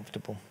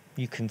uncomfortable.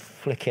 You can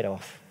flick it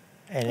off.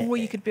 Or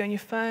you could be on your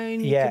phone,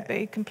 you could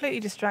be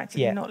completely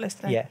distracted and not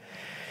listening. Yeah.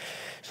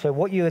 So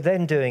what you're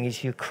then doing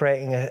is you're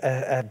creating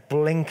a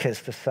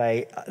blinkers to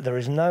say, there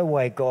is no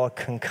way God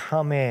can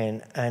come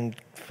in and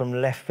from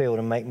left field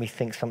and make me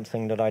think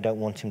something that I don't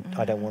want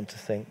to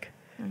think.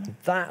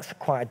 That's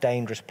quite a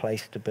dangerous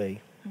place to be.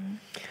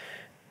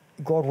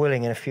 God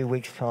willing, in a few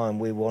weeks' time,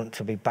 we want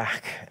to be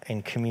back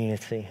in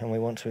community, and we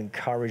want to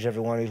encourage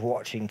everyone who's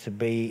watching to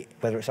be,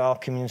 whether it's our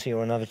community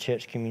or another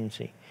church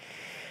community.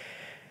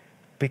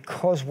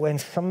 Because when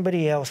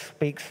somebody else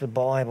speaks the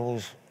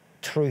Bible's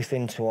truth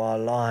into our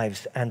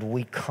lives and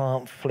we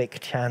can't flick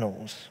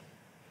channels,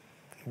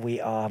 we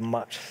are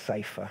much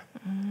safer.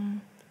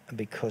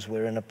 Because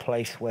we're in a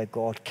place where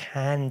God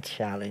can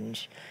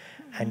challenge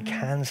and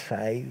can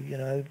say, you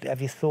know,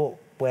 have you thought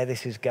where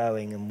this is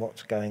going and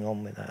what's going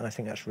on with that? And I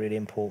think that's really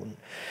important.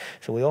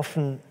 So we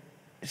often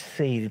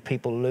see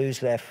people lose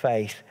their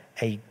faith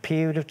a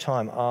period of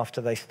time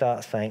after they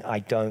start saying, I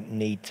don't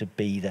need to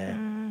be there.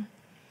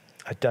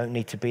 I don't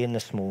need to be in the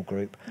small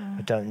group.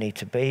 I don't need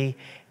to be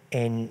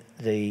in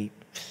the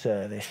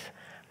service.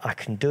 I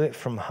can do it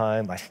from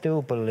home. I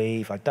still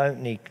believe. I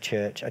don't need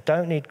church. I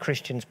don't need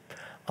Christians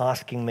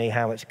asking me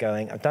how it's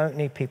going. I don't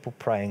need people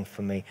praying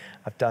for me.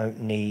 I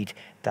don't need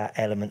that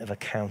element of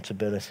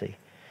accountability.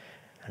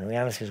 And the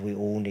reality is we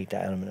all need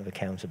that element of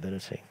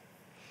accountability.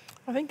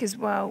 I think as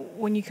well,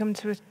 when you come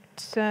to a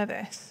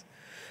service,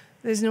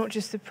 there's not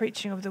just the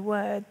preaching of the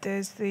word,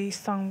 there's the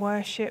sung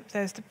worship,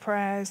 there's the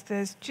prayers,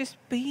 there's just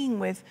being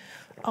with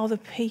other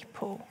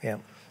people. Yeah.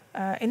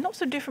 In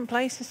lots of different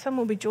places. Some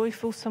will be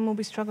joyful, some will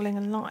be struggling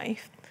in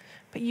life.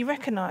 But you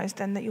recognise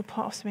then that you're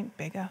part of something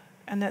bigger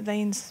and that they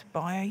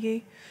inspire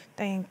you,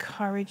 they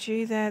encourage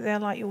you, they're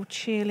like your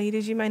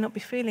cheerleaders. You may not be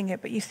feeling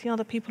it, but you see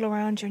other people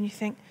around you and you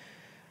think,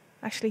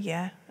 actually,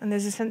 yeah. And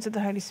there's a sense of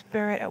the Holy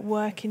Spirit at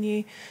work in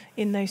you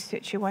in those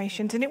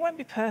situations. And it won't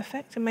be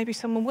perfect, and maybe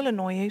someone will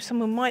annoy you,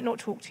 someone might not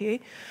talk to you.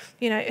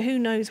 You know, who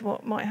knows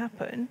what might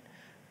happen.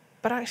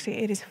 But actually,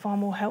 it is far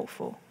more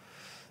helpful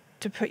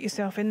to put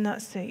yourself in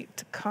that seat,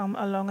 to come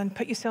along and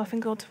put yourself in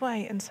God's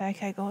way and say,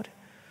 okay, God,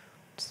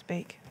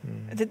 speak.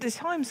 The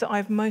times that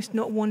I've most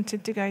not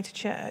wanted to go to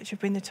church have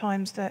been the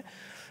times that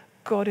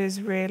God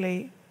has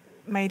really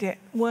made it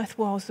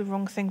worthwhile is the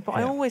wrong thing. But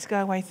I always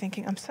go away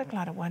thinking, I'm so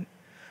glad I went.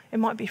 It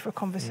might be for a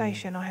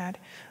conversation I had,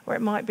 or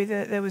it might be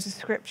that there was a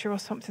scripture or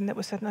something that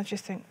was said and I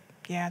just think,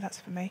 yeah, that's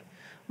for me.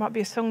 It might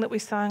be a song that we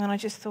sang and I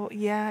just thought,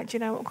 yeah, do you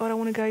know what, God, I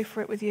want to go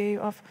for it with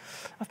you.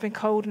 I've been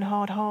cold and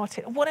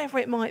hard-hearted. Whatever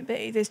it might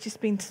be, there's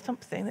just been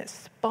something that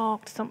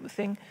sparked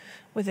something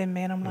within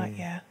me and I'm like,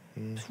 yeah,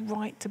 it's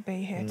right to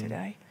be here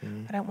today.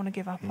 I don't want to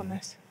give up on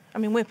this. I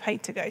mean, we're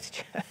paid to go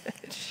to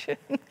church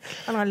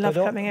and I love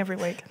coming every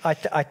week.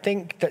 I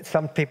think that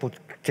some people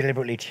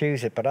deliberately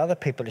choose it, but other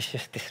people it's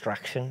just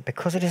distraction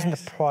because it isn't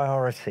a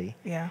priority.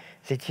 Yeah.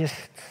 They just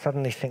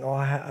suddenly think, oh,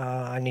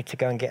 I need to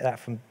go and get that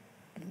from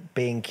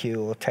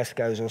B&Q or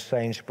Tesco's or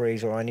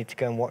Sainsbury's, or I need to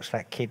go and watch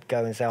that kid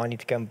go and say, I need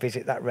to go and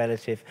visit that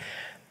relative.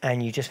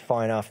 And you just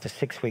find after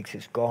 6 weeks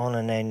it's gone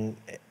and then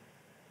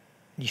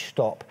you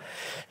stop.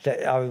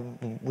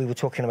 We were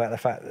talking about the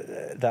fact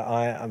that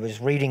I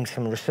was reading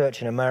some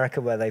research in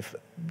America where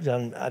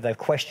they've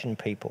questioned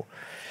people,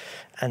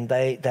 and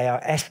they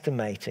are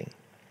estimating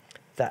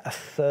that a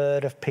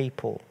third of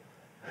people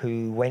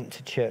who went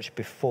to church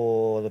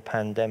before the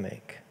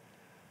pandemic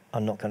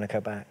are not going to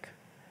go back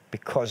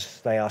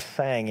because they are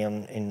saying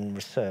in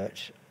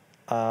research,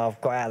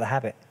 I've got out of the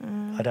habit.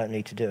 I don't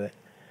need to do it.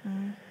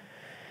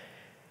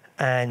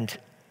 And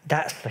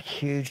that's the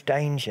huge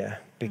danger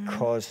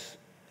because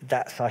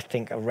that's, I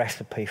think, a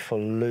recipe for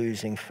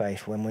losing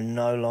faith when we're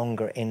no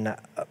longer in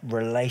that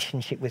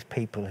relationship with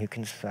people who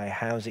can say,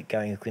 how's it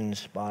going, who can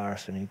inspire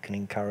us and who can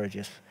encourage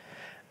us.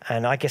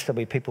 And I guess there'll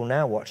be people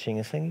now watching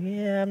and saying,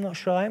 yeah, I'm not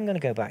sure I'm going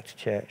to go back to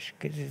church.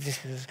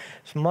 It's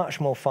much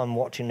more fun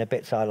watching the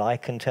bits I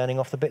like and turning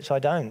off the bits I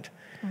don't.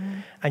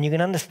 And you can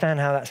understand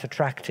how that's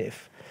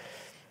attractive,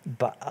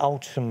 but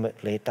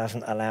ultimately it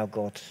doesn't allow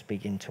God to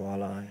speak into our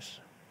lives.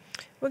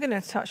 We're going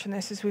to touch on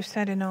this, as we've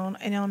said, in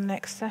our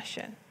next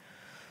session.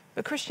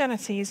 But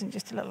Christianity isn't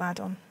just a little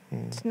add-on.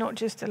 It's not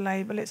just a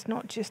label. It's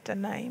not just a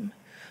name.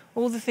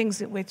 All the things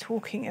that we're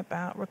talking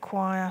about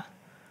require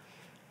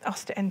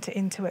us to enter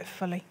into it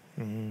fully.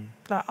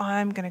 Like,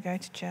 I'm going to go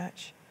to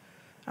church.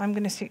 I'm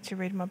going to seek to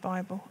read my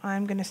Bible.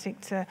 I'm going to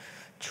seek to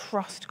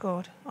trust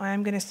God. I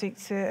am going to seek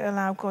to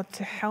allow God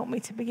to help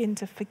me to begin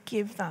to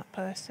forgive that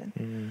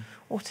person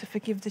or to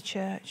forgive the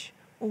church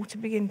or to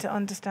begin to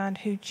understand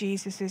who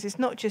Jesus is. It's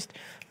not just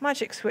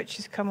magic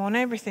switches come on,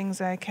 everything's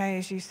okay,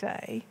 as you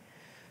say.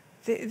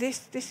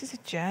 This is a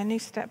journey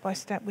step by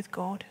step with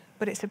God,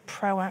 but it's a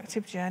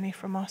proactive journey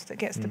from us that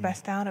gets the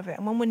best out of it.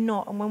 And when we're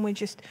not, and when we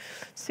just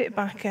sit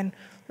back and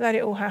let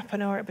it all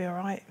happen, or it'll be all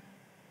right,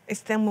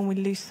 it's then when we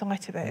lose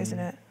sight of it, isn't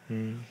it?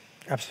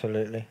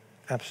 Absolutely.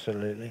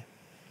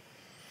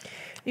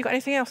 You got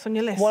anything else on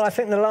your list? Well, I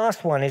think the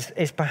last one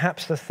is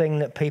perhaps the thing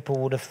that people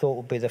would have thought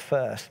would be the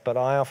first, but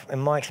in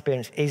my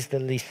experience, is the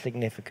least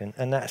significant,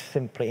 and that's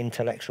simply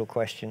intellectual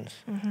questions.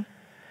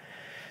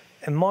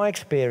 In my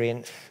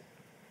experience,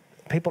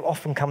 people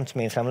often come to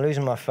me and say, I'm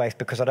losing my faith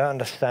because I don't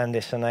understand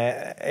this, and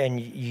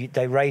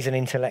they raise an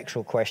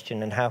intellectual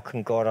question, and how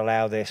can God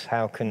allow this?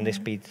 How can this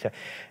be?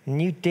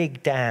 And you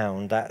dig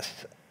down,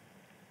 that's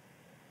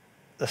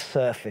the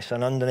surface,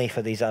 and underneath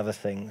are these other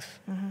things.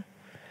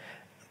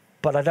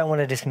 But I don't want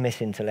to dismiss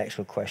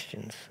intellectual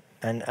questions.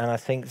 And I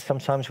think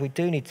sometimes we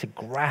do need to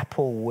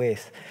grapple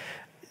with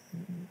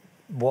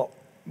what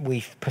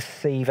we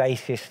perceive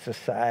atheists are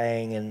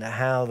saying and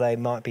how they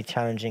might be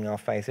challenging our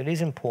faith. It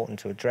is important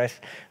to address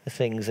the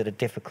things that are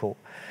difficult.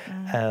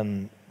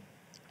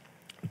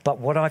 But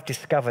what I've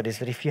discovered is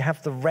that if you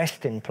have the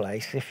rest in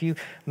place, if you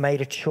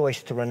made a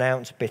choice to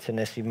renounce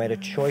bitterness, you've made a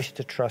choice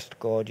to trust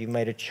God, you've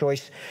made a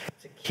choice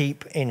to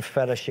keep in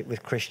fellowship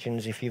with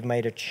Christians, if you've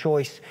made a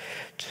choice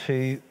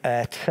to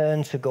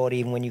turn to God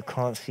even when you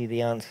can't see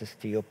the answers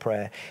to your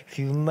prayer, if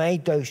you've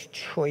made those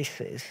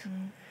choices,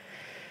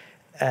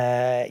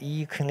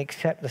 you can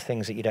accept the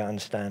things that you don't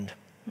understand.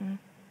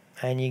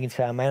 And you can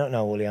say, I may not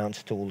know all the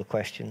answers to all the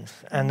questions.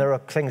 And there are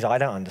things I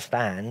don't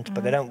understand,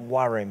 but they don't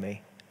worry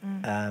me.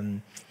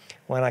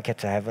 When I get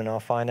to heaven, I'll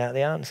find out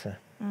the answer.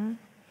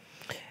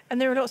 And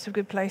there are lots of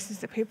good places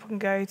that people can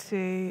go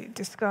to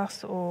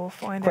discuss or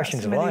find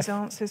Questions out some of of life. these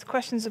answers.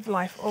 Questions of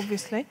life,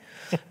 obviously.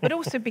 But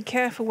also be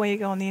careful where you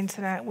go on the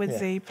internet with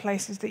the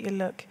places that you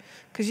look.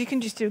 Because you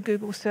can just do a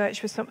Google search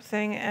for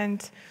something,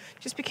 and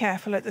just be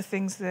careful at the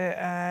things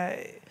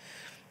that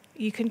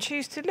you can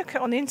choose to look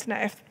at on the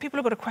internet. If people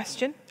have got a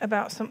question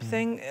about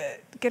something,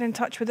 get in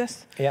touch with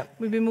us. Yeah.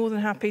 We'd be more than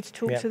happy to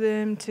talk to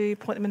them, to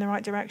point them in the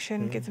right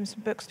direction, give them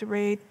some books to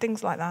read,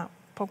 things like that,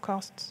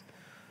 podcasts.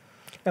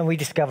 And we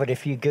discovered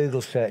if you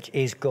Google search,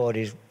 is God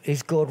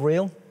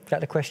real? Is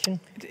that the question?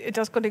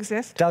 Does God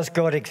exist? Does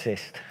God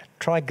exist?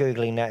 Try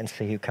Googling that and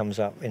see who comes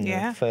up in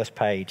the first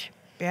page.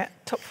 Yeah,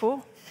 top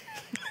 4.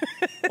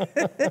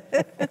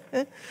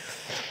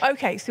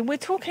 Okay, so we're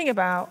talking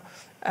about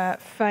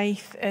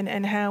faith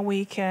and how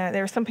we can.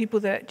 There are some people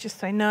that just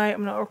say, no,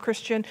 I'm not a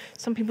Christian.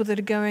 Some people that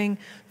are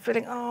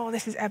feeling, oh,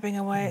 this is ebbing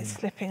away, it's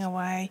slipping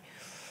away.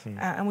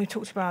 And we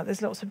talked about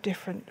there's lots of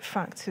different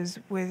factors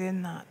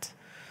within that.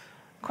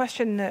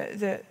 Question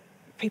that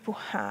people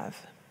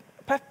have,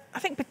 but I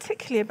think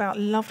particularly about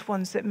loved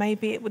ones that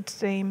maybe it would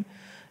seem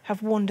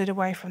have wandered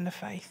away from the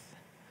faith.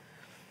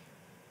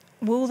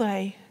 Will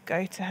they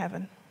go to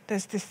heaven?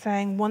 There's this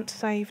saying, once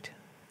saved,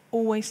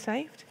 always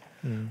saved.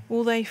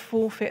 Will they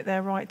forfeit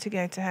their right to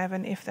go to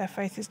heaven if their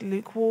faith is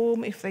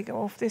lukewarm, if they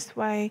go off this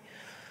way,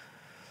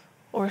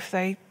 or if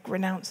they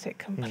renounce it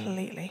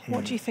completely?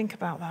 What do you think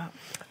about that?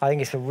 I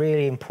think it's a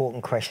really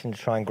important question to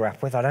try and grapple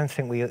with. I don't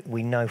think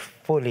we know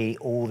fully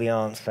all the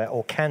answer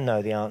or can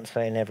know the answer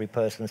in every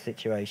person's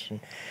situation.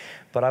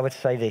 But I would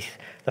say this.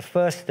 The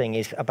first thing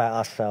is about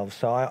ourselves.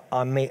 So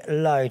I meet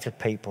loads of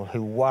people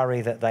who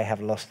worry that they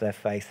have lost their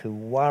faith, who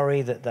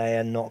worry that they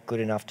are not good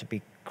enough to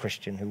be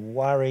Christian, who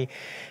worry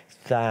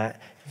that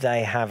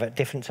they have at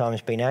different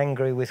times been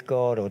angry with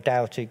God or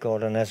doubted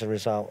God, and as a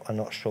result are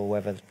not sure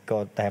whether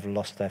they have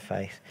lost their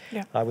faith.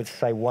 Yeah. I would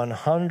say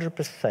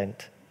 100%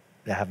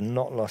 they have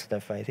not lost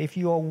their faith. If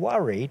you are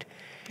worried,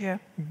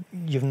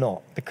 you've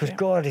not, because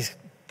God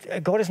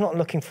is not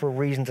looking for a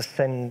reason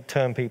to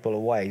turn people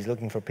away. He's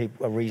looking for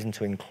a reason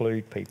to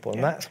include people.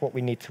 And that's what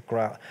we need to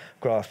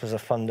grasp as a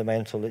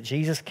fundamental, that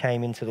Jesus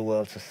came into the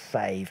world to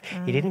save.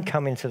 He didn't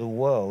come into the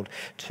world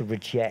to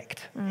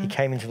reject. He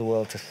came into the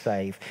world to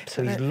save.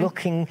 Absolutely. So he's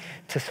looking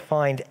to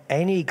find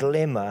any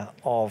glimmer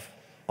of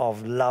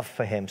love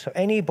for him. So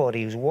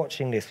anybody who's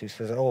watching this who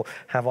says, oh,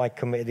 have I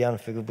committed the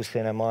unforgivable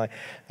sin? Am I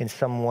in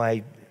some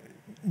way?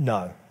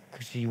 No,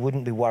 because you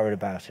wouldn't be worried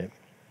about it.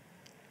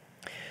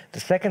 The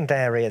second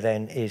area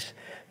then is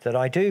that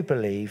I do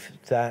believe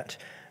that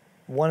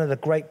one of the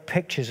great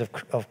pictures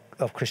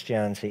of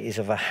Christianity is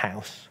of a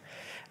house,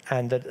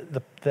 and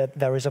that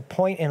there is a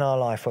point in our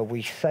life where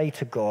we say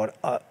to God,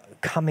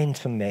 come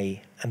into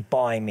me and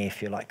buy me,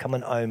 if you like, come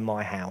and own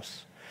my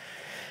house.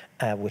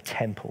 We're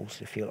temples,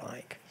 if you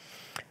like.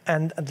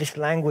 And this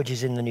language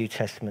is in the New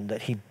Testament,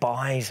 that he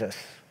buys us.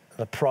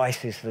 The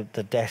price is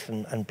the death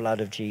and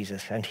blood of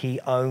Jesus, and he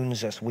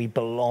owns us. We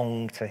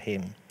belong to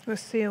him. We're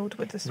sealed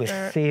with the Spirit.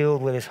 We're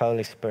sealed with his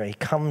Holy Spirit. He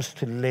comes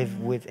to live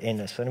within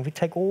us. And if we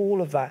take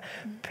all of that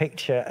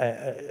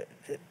picture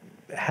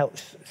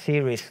helps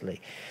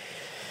seriously,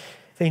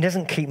 then he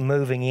doesn't keep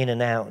moving in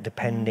and out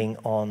depending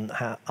on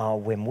our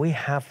whim. We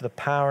have the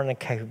power and the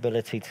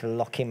capability to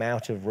lock him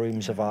out of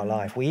rooms of our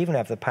life. We even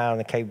have the power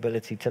and the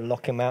capability to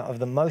lock him out of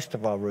the most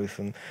of our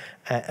root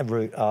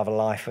of our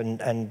life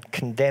and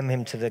condemn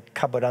him to the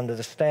cupboard under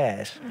the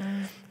stairs.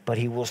 But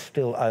he will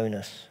still own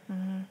us.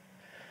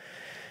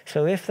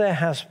 So if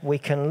we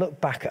can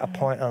look back at a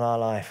point in our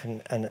life,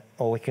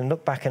 or we can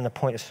look back in the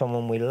point of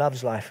someone we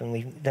love's life,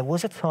 and there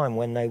was a time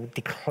when they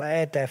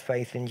declared their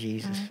faith in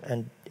Jesus,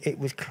 and it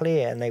was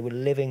clear, and they were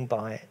living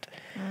by it.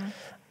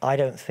 I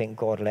don't think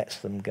God lets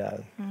them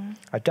go.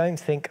 I don't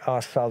think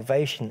our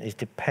salvation is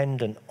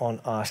dependent on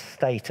our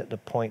state at the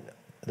point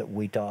that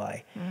we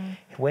die.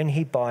 When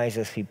he buys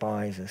us, he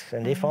buys us.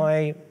 And if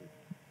I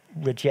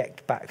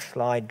reject,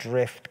 backslide,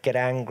 drift, get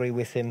angry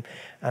with him,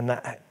 and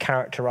that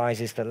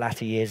characterizes the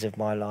latter years of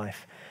my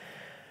life,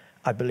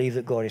 I believe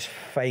that God is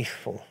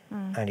faithful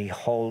and he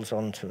holds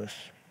on to us.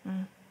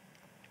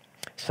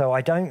 So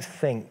I don't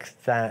think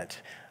that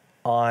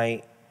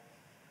I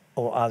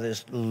or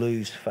others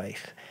lose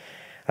faith.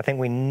 I think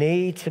we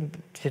need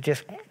to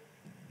just,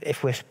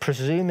 if we're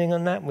presuming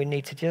on that, we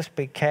need to just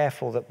be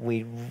careful that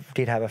we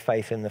did have a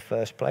faith in the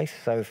first place.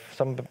 So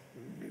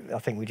I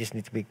think we just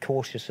need to be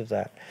cautious of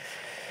that.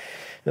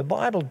 The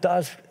Bible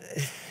does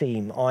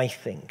seem, I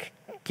think,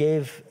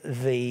 give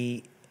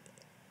the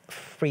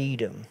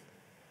freedom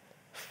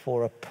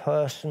for a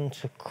person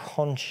to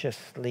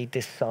consciously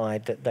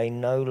decide that they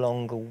no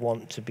longer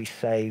want to be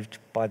saved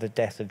by the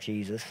death of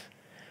Jesus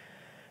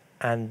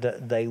and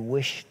that they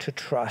wish to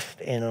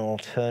trust in an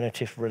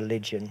alternative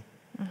religion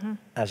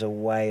as a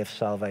way of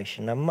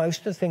salvation. Now, most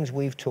of the things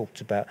we've talked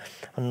about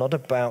are not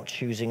about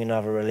choosing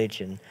another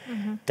religion.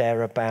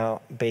 They're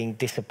about being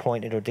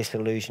disappointed or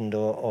disillusioned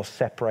or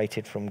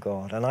separated from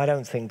God. And I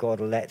don't think God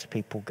lets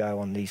people go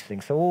on these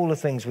things. So all the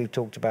things we've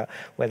talked about,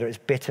 whether it's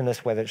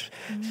bitterness, whether it's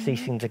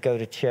ceasing to go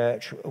to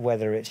church,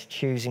 whether it's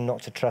choosing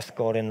not to trust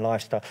God in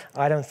lifestyle,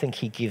 I don't think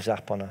he gives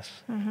up on us.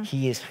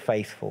 He is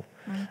faithful.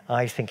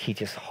 I think he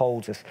just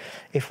holds us.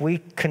 If we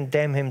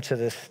condemn him to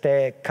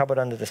the cupboard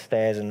under the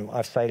stairs, and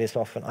I say this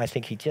often, I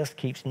think he just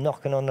keeps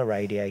knocking on the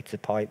radiator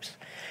pipes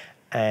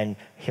and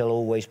he'll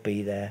always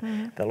be there.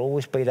 There'll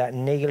always be that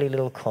niggly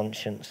little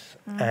conscience.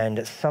 And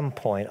at some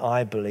point,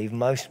 I believe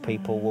most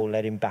people will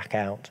let him back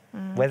out,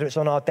 whether it's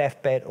on our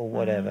deathbed or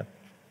whatever.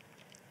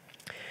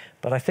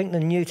 But I think the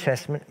New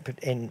Testament,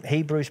 in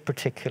Hebrews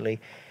particularly,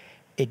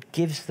 it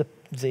gives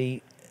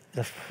the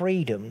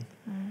freedom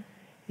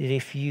that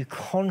if you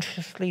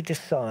consciously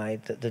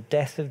decide that the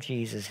death of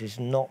Jesus is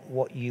not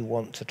what you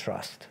want to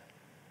trust,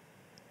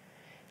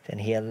 then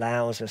he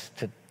allows us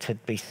to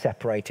be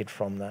separated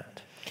from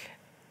that.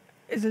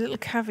 There's a little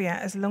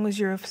caveat, as long as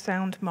you're of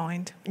sound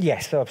mind.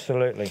 Yes,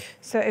 absolutely.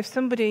 So if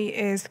somebody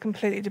is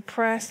completely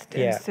depressed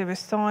and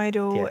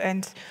suicidal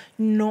and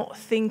not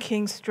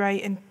thinking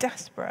straight and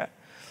desperate,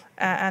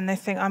 and they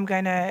think, I'm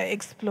going to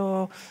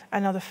explore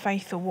another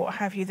faith or what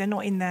have you, they're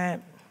not in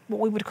their, what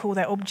we would call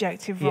their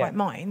objective right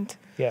mind.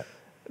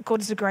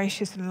 God is a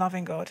gracious and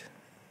loving God.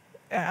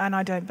 And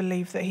I don't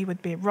believe that he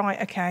would be, right,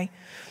 okay,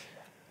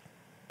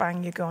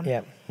 bang, you're gone.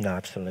 Yeah, no,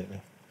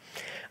 absolutely.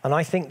 And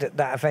I think that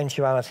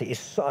eventuality is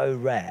so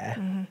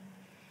rare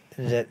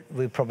that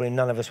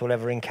none of us will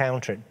ever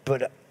encounter it.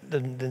 But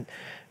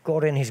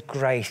God in his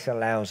grace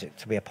allows it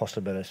to be a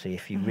possibility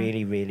if you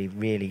really, really,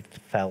 really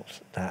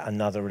felt that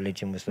another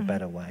religion was the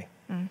better way.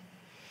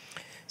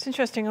 It's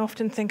interesting, I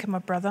often think of my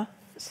brother.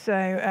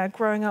 So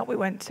growing up, we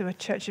went to a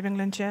Church of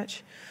England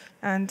church,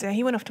 and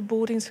he went off to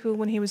boarding school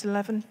when he was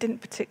 11, didn't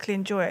particularly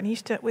enjoy it. And he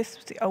used to,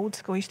 with the old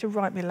school, he used to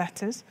write me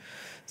letters.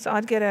 So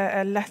I'd get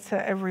a letter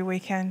every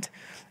weekend.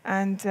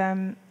 And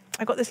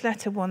I got this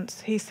letter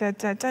once. He said,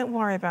 don't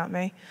worry about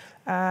me.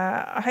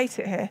 I hate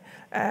it here,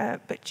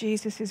 but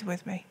Jesus is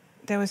with me.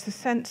 There was a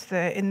sense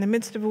that in the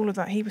midst of all of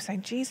that, he was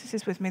saying, Jesus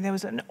is with me. There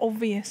was an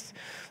obvious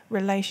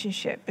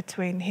relationship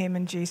between him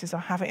and Jesus. I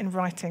have it in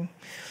writing.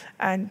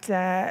 And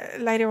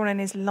later on in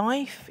his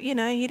life, you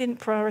know, he didn't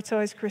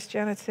prioritize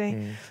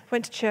Christianity.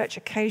 Went to church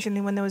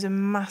occasionally when there was a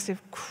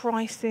massive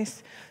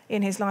crisis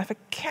in his life.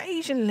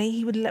 Occasionally,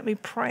 he would let me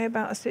pray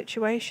about a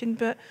situation,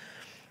 but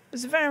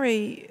was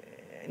very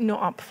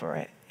not up for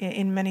it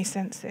in many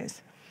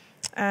senses.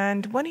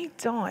 And when he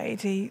died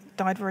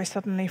very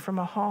suddenly from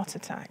a heart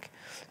attack.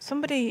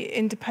 Somebody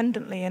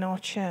independently in our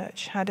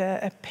church had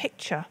a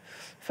picture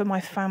for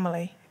my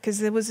family, because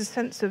there was a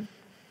sense of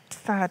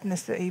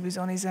sadness that he was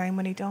on his own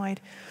when he died.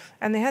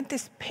 And they had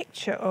this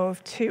picture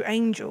of two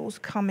angels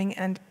coming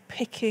and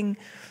picking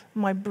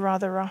my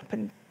brother up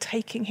and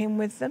taking him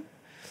with them.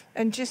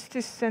 And just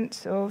this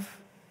sense of,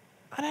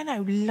 I don't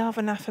know, love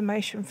and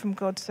affirmation from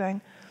God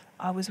saying,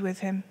 I was with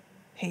him,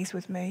 he's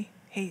with me,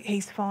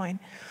 he's fine.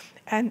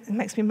 And it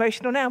makes me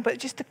emotional now, but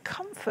just the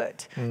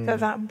comfort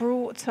that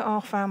brought to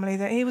our family,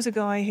 that he was a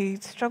guy who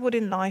struggled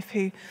in life,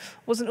 who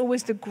wasn't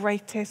always the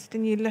greatest,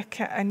 and you look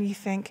at and you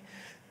think,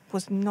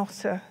 was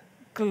not a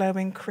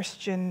glowing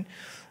Christian,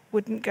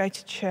 wouldn't go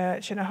to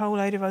church and a whole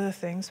load of other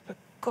things, but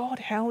God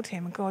held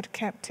him, God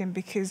kept him,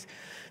 because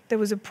there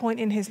was a point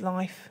in his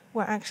life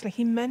where actually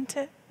he meant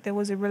it. There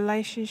was a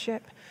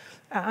relationship,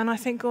 and I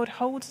think God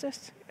holds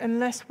us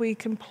unless we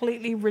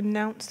completely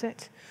renounce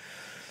it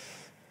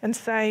and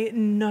say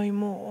no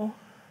more.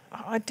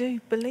 I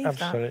do believe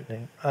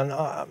Absolutely. And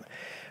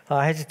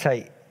I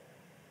hesitate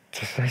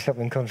to say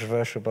something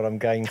controversial, but I'm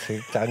going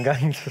to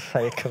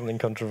say something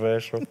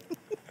controversial.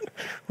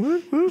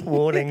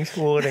 Warnings.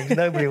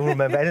 Nobody will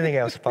remember anything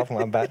else apart from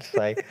what I'm about to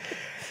say.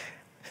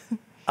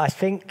 I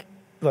think,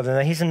 well,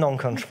 no, here's a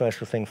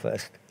non-controversial thing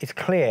first. It's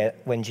clear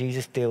when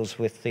Jesus deals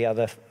with the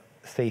other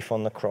thief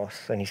on the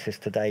cross and he says,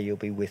 today you'll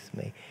be with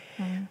me,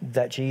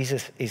 that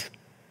Jesus is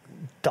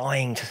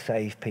dying to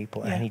save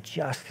people, and he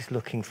just is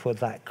looking for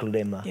that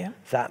glimmer,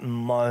 that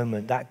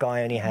moment. That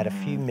guy only had a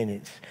few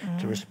minutes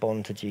to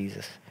respond to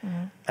Jesus,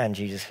 and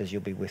Jesus says,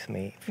 you'll be with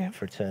me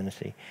for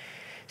eternity.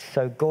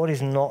 So God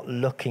is not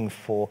looking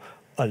for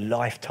a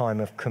lifetime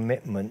of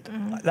commitment.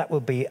 That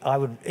would be,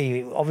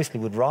 he obviously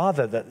would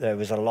rather that there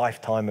was a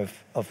lifetime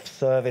of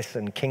service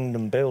and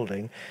kingdom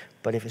building,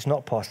 but if it's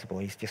not possible,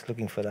 he's just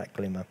looking for that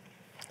glimmer.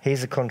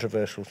 Here's a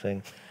controversial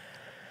thing.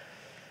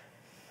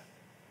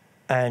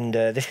 And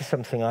this is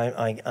something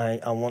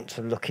I want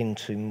to look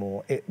into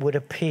more. It would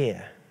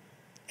appear,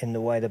 in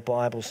the way the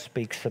Bible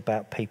speaks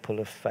about people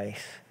of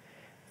faith,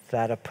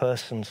 that a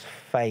person's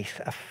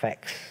faith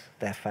affects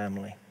their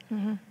family.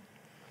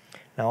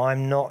 Now,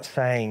 I'm not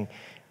saying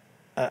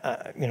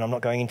I'm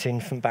not going into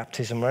infant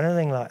baptism or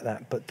anything like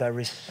that, but there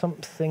is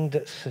something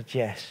that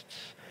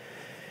suggests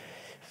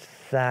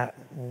that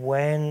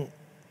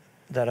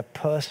that a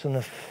person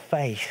of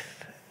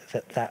faith,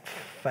 that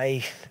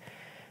faith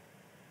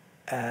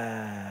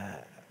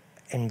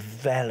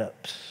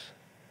envelops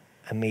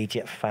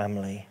immediate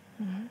family,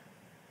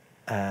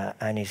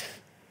 and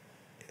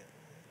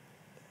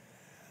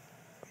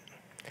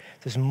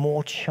there's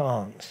more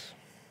chance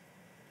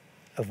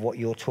of what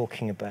you're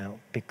talking about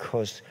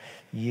because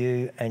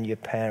you and your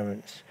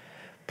parents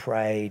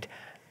prayed,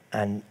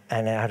 and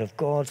out of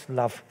God's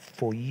love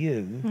for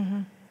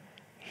you,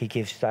 he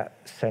gives that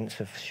sense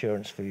of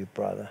assurance for your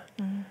brother.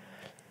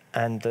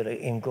 And that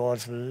in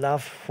God's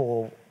love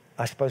for,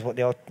 I suppose what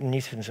the Old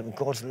New Testament,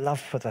 God's love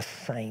for the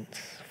saints,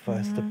 for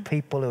the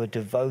people who are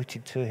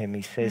devoted to him,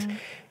 he says,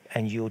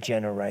 and your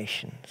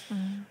generations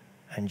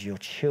and your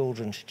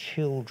children's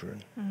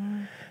children,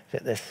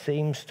 that there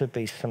seems to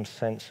be some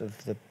sense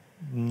of the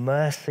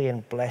mercy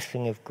and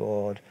blessing of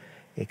God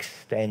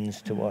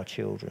extends to our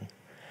children.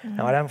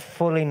 Now, I don't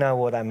fully know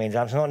what that means.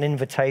 That's not an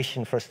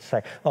invitation for us to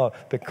say, oh,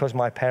 because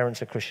my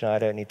parents are Christian, I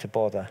don't need to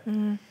bother.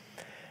 I'm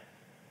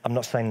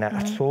not saying that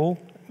at all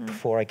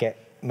before I get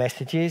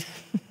messages,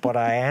 but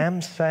I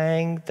am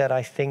saying that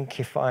I think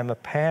if I'm a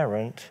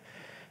parent,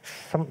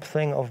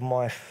 something of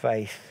my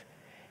faith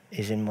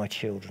is in my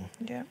children.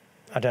 Yeah.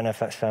 I don't know if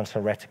that sounds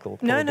heretical.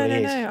 No,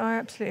 Probably is. I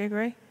absolutely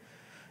agree.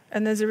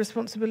 And there's a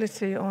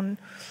responsibility on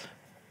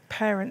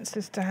parents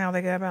as to how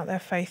they go about their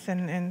faith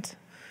and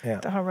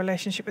the whole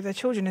relationship with their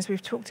children, as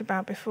we've talked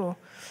about before.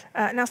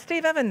 Now,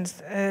 Steve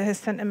Evans has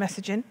sent a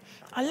message in.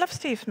 I love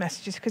Steve's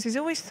messages because he's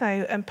always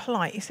so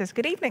polite. He says,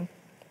 "Good evening."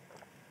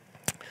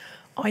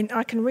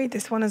 I can read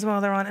this one as well.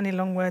 There aren't any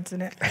long words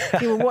in it.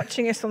 If you were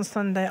watching us on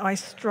Sunday, I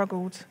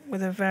struggled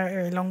with a very,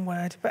 very long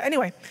word. But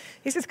anyway,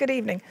 he says, "Good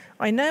evening.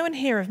 I know and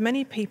hear of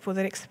many people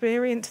that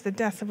experience the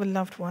death of a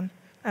loved one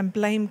and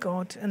blame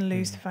God and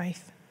lose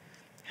faith.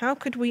 How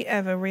could we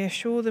ever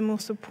reassure them or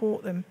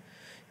support them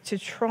to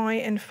try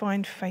and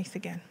find faith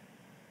again?"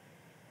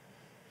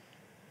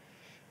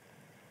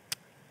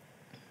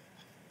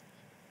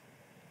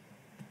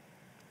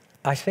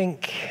 I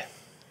think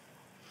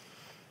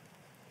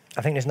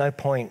there's no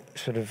point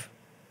sort of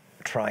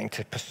trying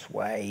to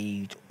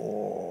persuade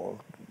or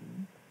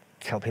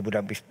tell people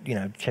don't be,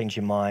 change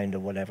your mind or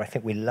whatever. I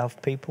think we love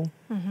people.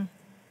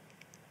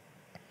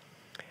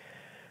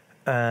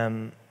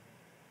 I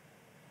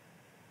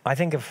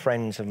think of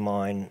friends of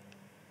mine.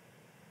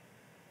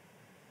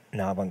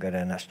 No, I won't go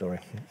down that story.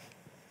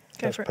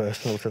 That's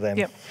personal to them.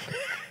 Yep.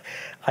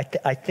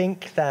 I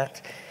think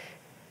that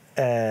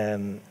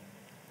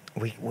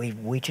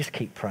we just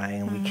keep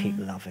praying and we keep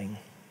loving.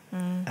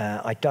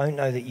 I don't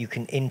know that you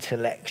can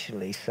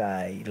intellectually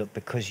say, look,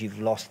 because you've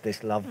lost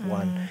this loved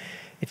one,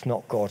 it's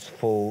not God's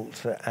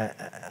fault.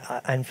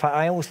 In fact,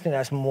 I always think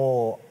that's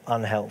more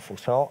unhelpful.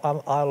 So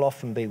I'll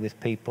often be with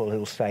people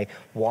who'll say,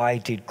 why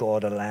did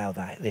God allow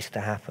this to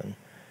happen?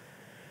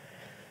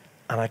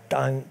 And I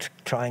don't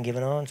try and give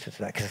an answer to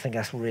that because I think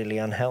that's really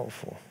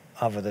unhelpful.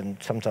 Other than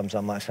sometimes I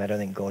might say, I don't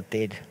think God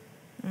did.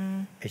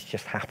 It's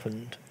just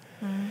happened.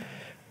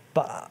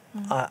 But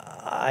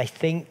I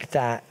think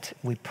that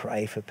we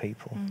pray for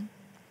people.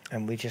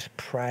 And we just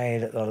pray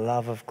that the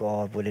love of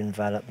God would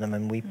envelop them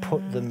and we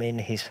put them in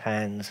his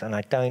hands. And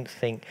I think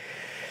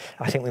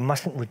we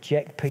mustn't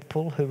reject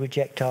people who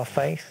reject our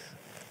faith.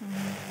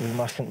 We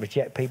mustn't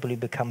reject people who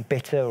become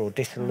bitter or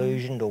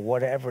disillusioned or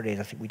whatever it is.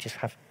 I think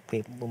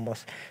we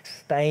must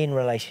stay in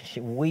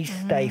relationship. We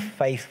stay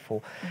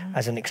faithful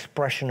as an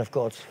expression of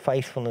God's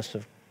faithfulness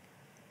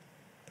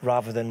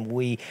rather than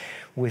we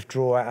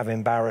withdraw out of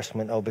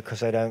embarrassment, because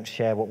they don't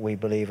share what we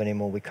believe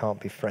anymore, we can't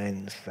be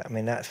friends. I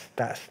mean, that's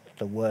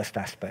the worst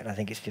aspect. I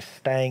think it's just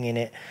staying in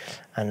it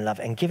and love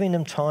and giving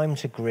them time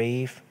to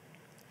grieve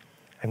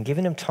and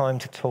giving them time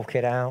to talk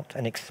it out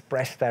and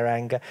express their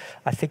anger.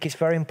 I think it's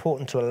very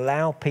important to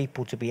allow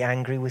people to be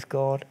angry with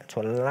God, to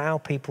allow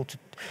people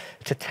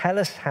to tell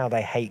us how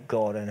they hate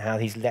God and how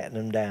he's let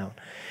them down.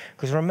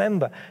 Because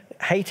remember,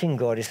 hating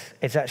God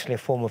is actually a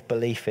form of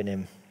belief in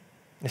him.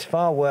 It's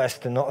far worse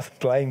to not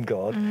blame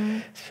God.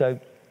 So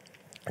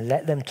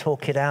let them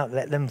talk it out,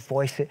 let them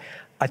voice it.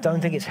 I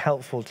don't think it's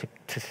helpful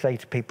to say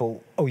to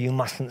people, oh, you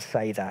mustn't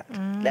say that.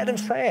 Let them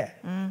say it.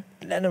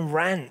 Let them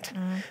rant.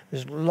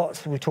 There's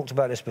lots, we talked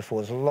about this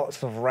before, there's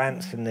lots of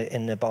rants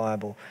in the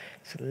Bible.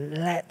 So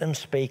let them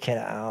speak it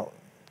out.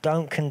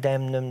 Don't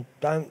condemn them.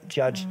 Don't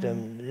judge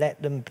them.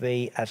 Let them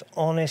be as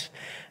honest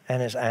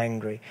and as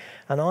angry.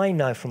 And I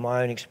know from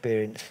my own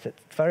experience that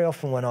very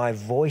often when I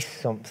voice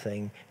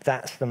something,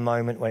 that's the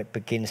moment when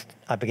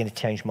I begin to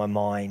change my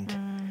mind.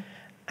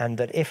 And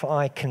that if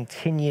I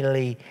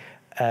continually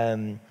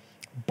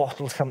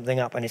bottle something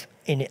up and it's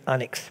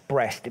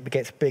unexpressed, it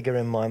gets bigger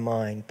in my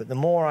mind. But the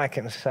more I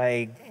can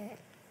say,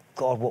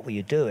 God, what were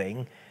you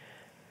doing?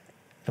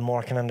 The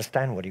more I can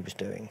understand what he was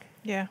doing.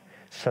 Yeah.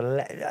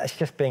 So it's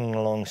just being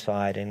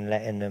alongside and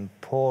letting them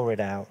pour it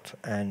out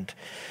and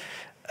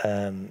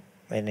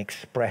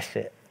express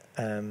it.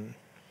 Well,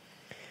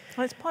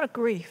 it's part of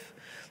grief.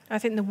 I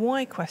think the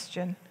why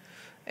question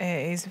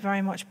is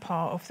very much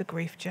part of the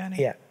grief journey.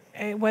 Yeah.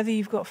 Whether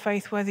you've got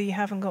faith, whether you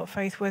haven't got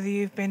faith, whether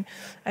you've been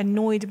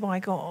annoyed by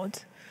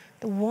God,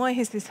 the why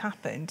has this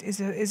happened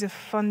is a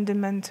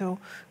fundamental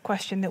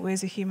question that we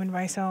as a human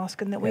race ask,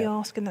 and that we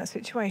ask in that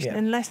situation. Yeah.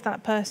 Unless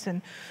that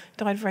person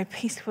died very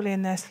peacefully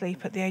in their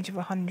sleep at the age of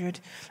 100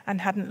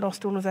 and hadn't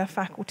lost all of their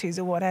faculties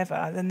or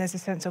whatever, then there's a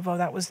sense of, oh,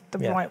 that was the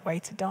right way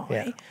to die.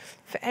 Yeah.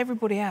 For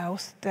everybody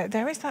else,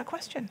 there is that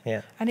question.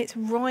 Yeah. And it's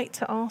right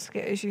to ask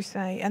it, as you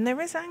say. And there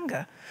is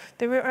anger.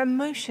 There are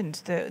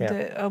emotions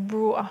that are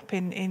brought up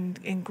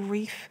in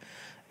grief.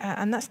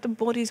 And that's the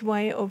body's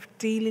way of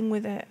dealing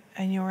with it.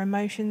 And your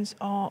emotions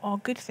are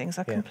good things.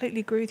 I completely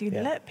agree with you.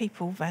 Yeah. Let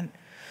people vent.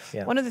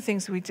 Yeah. One of the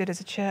things we did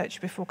as a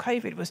church before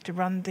COVID was to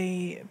run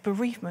the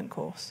bereavement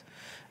course.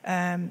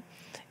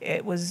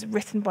 It was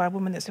written by a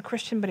woman that's a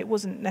Christian, but it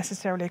wasn't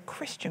necessarily a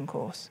Christian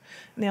course.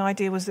 And the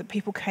idea was that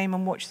people came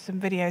and watched some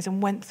videos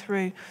and went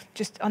through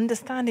just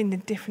understanding the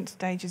different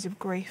stages of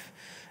grief.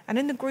 And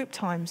in the group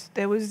times,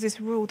 there was this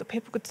rule that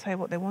people could say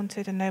what they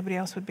wanted and nobody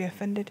else would be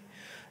offended.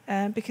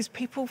 Because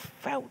people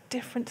felt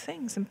different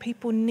things, and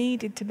people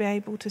needed to be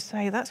able to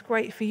say, that's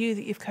great for you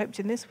that you've coped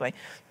in this way,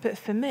 but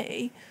for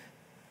me,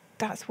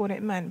 that's what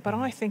it meant. But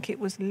I think it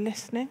was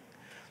listening,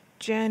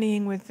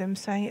 journeying with them,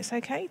 saying it's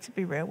okay to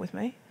be real with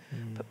me,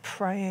 but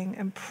praying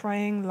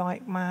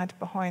like mad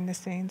behind the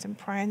scenes, and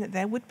praying that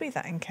there would be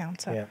that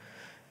encounter.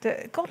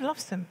 That God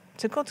loves them.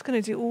 So God's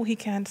going to do all he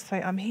can to say,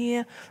 I'm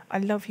here, I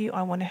love you,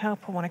 I want to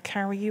help, I want to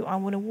carry you, I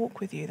want to walk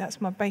with you. That's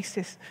my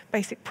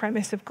basic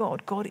premise of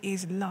God. God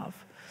is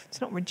love. It's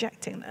not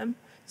rejecting them.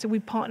 So we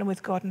partner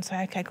with God and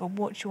say, okay, God,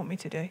 what do you want me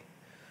to do?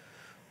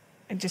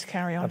 And just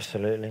carry on.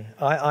 Absolutely.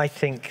 I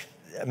think,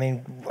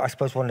 I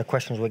suppose one of the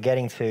questions we're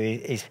getting to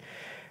is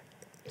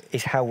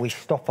how we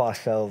stop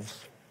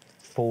ourselves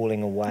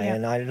falling away. Yeah.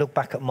 And I look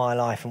back at my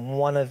life, and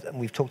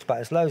we've talked about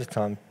this loads of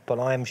times, but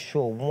I am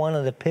sure one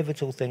of the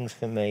pivotal things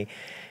for me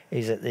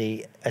is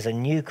as a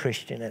new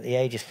Christian, at the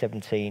age of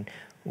 17,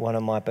 one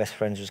of my best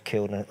friends was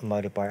killed in a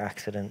motorbike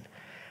accident.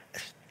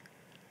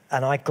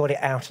 And I got it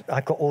out.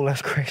 I got all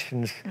those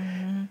questions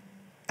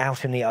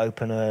out in the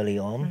open early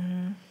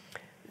on,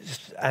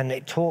 and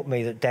it taught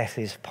me that death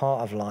is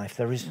part of life.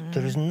 There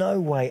is no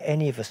way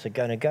any of us are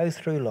going to go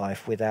through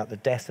life without the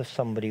death of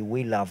somebody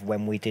we love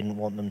when we didn't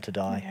want them to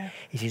die. Yeah.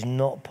 It is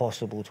not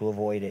possible to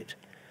avoid it.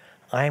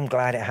 I am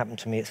glad it happened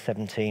to me at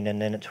 17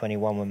 and then at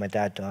 21 when my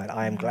dad died.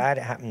 I am glad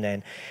it happened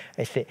then.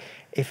 If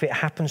it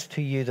happens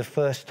to you the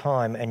first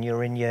time and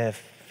you're in your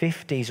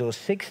 50s or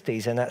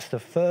 60s, and that's the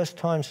first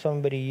time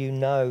somebody you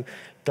know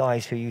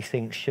dies who you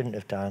think shouldn't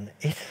have done,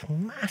 it's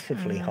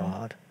massively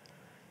hard.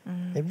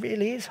 It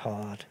really is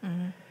hard.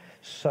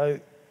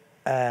 So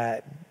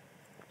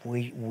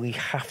we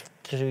have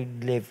to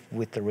live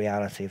with the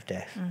reality of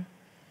death.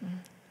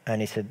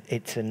 And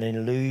it's an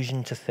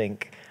illusion to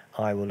think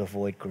I will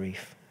avoid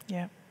grief.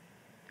 Yeah.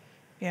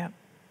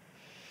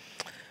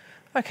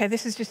 Okay,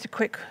 this is just a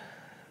quick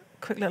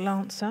little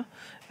answer.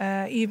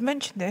 You've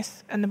mentioned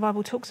this, and the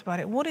Bible talks about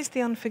it. What is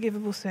the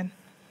unforgivable sin?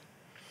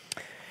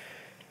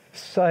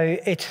 So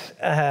it's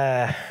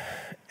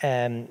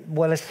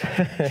it's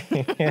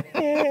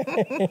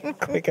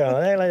quick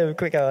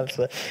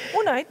answer.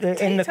 Well, no,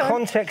 in the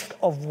context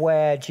of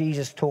where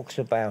Jesus talks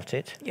about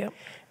it,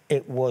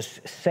 it was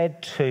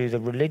said to the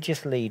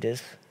religious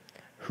leaders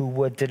who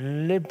were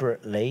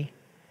deliberately,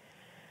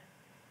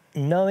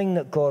 knowing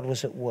that God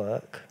was at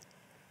work,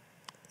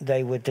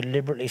 they were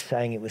deliberately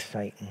saying it was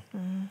Satan.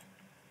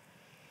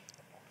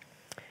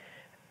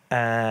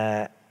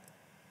 And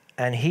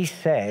he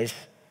says,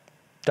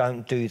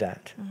 don't do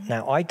that.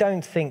 Now, I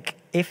don't think,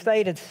 if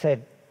they'd had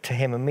said to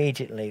him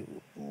immediately,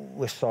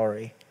 we're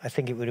sorry, I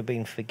think it would have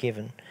been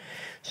forgiven.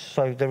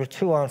 So there are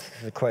two answers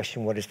to the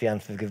question, what is the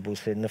unforgivable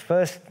sin? The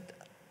first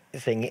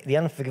thing, the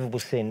unforgivable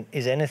sin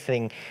is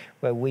anything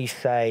where we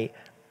say,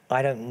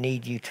 I don't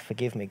need you to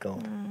forgive me,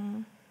 God.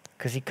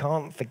 Because he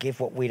can't forgive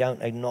what we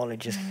don't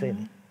acknowledge as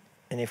sin.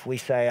 And if we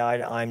say,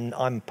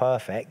 I'm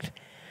perfect,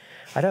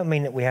 I don't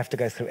mean that we have to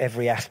go through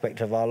every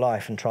aspect of our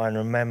life and try and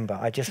remember.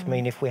 I just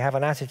mean if we have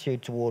an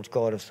attitude towards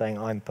God of saying,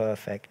 I'm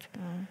perfect,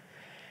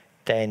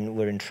 then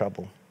we're in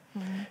trouble.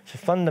 So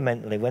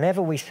fundamentally,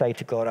 whenever we say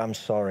to God, I'm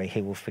sorry,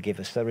 he will forgive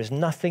us. There is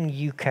nothing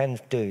you can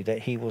do that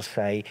he will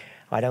say,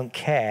 I don't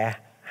care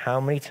how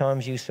many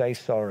times you say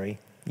sorry,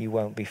 you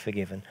won't be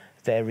forgiven.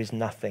 There is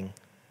nothing.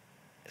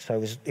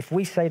 So if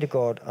we say to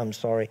God, I'm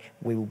sorry,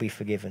 we will be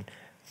forgiven.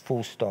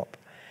 Full stop.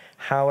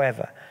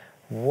 However,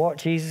 what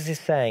Jesus is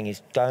saying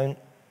is don't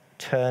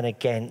turn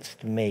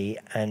against me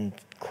and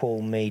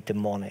call me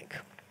demonic,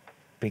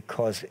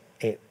 because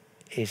it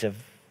is a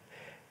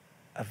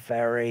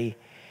very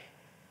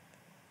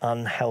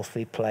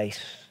unhealthy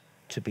place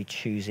to be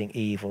choosing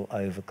evil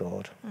over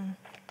God.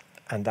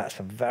 And that's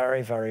a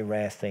very, very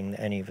rare thing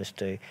that any of us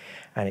do.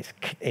 And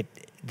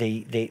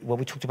what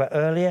we talked about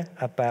earlier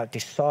about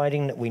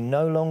deciding that we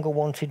no longer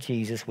wanted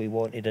Jesus, we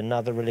wanted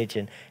another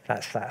religion.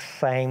 That's that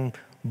same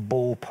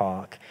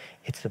ballpark.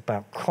 It's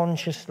about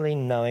consciously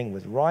knowing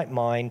with right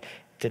mind,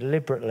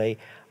 deliberately,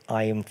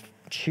 I am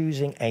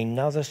choosing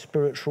another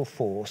spiritual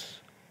force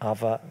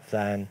other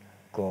than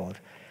God.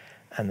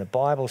 And the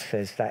Bible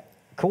says that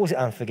calls it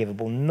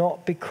unforgivable,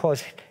 not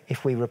because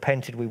if we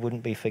repented we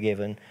wouldn't be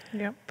forgiven,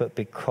 Yeah. but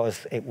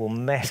because it will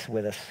mess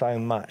with us so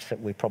much that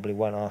we probably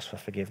won't ask for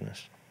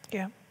forgiveness.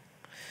 Yeah.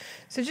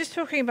 So just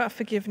talking about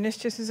forgiveness,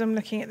 just as I'm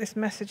looking at this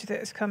message that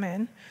has come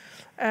in,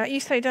 you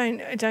say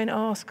don't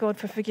ask God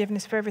for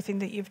forgiveness for everything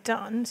that you've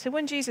done. So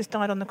when Jesus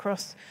died on the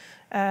cross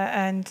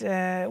and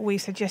we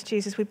said, yes,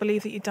 Jesus, we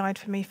believe that you died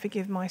for me,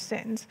 forgive my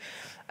sins,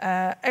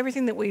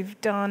 everything that we've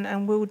done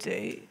and will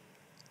do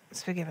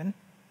is forgiven.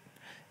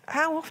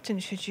 How often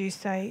should you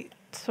say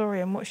sorry,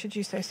 and what should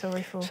you say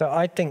sorry for? So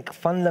I think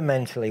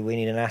fundamentally we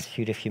need an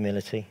attitude of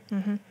humility.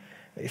 Mm-hmm.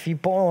 If you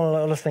boil a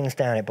lot of things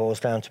down, it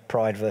boils down to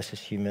pride versus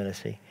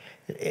humility.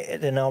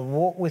 Then our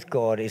walk with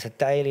God is a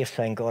daily of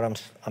saying, God,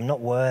 I'm not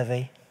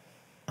worthy.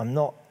 I'm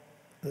not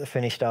the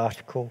finished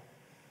article,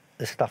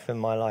 the stuff in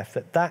my life.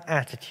 That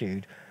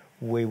attitude,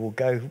 we will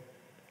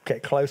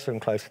get closer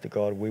and closer to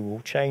God. We will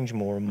change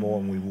more and more,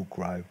 and we will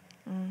grow.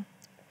 Mm.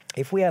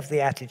 If we have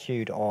the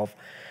attitude of,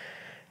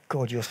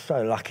 God, you're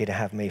so lucky to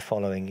have me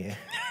following you.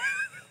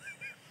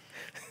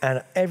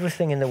 And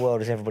everything in the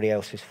world is everybody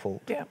else's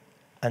fault. Yeah.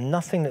 And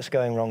nothing that's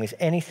going wrong is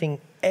anything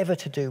ever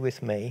to do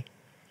with me.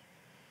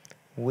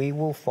 We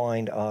will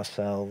find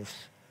ourselves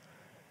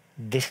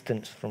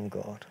distanced from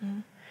God.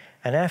 Mm.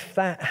 And if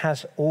that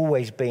has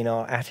always been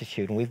our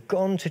attitude, and we've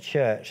gone to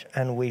church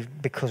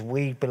because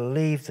we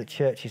believe that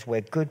church is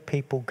where good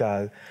people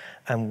go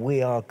and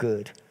we are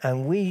good,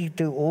 and we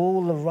do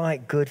all the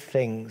right good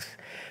things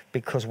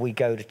because we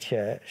go to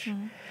church.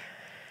 Mm.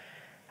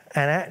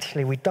 And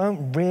actually, we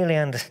don't really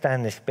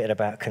understand this bit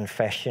about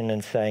confession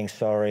and saying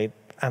sorry.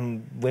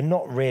 And we're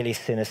not really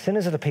sinners.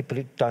 Sinners are the people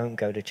who don't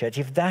go to church.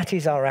 If that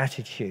is our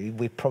attitude,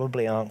 we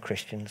probably aren't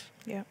Christians.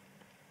 Yeah.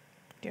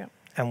 Yeah.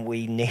 And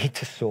we need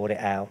to sort it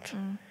out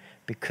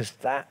because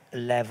that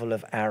level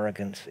of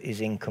arrogance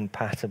is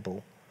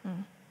incompatible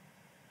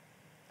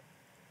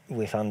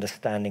with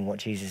understanding what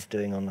Jesus is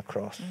doing on the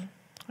cross.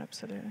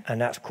 Absolutely. And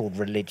that's called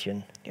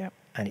religion. Yeah.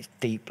 And it's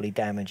deeply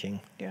damaging.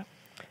 Yeah.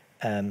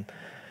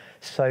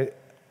 So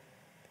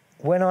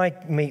when I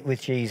meet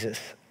with Jesus,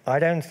 I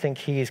don't think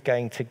he is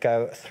going to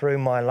go through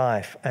my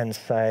life and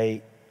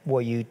say,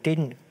 well, you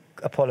didn't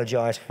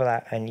apologize for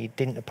that and you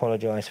didn't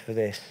apologize for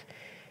this.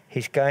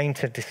 He's going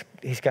to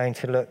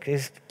look,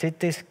 did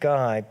this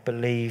guy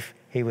believe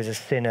he was a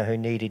sinner who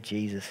needed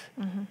Jesus?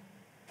 Mm-hmm.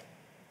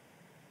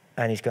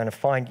 And he's going to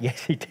find,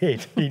 yes, he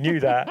did. He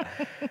knew that.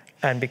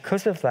 And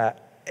because of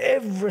that,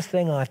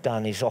 everything I've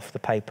done is off the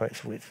paper.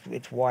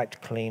 It's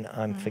wiped clean.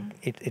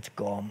 It's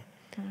gone.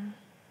 Mm.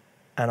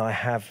 And I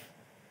have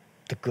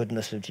the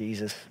goodness of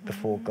Jesus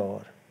before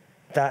God.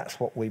 That's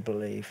what we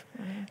believe.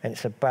 And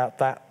it's about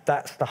that.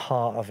 That's the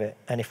heart of it.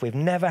 And if we've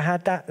never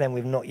had that, then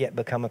we've not yet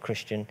become a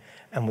Christian.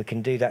 And we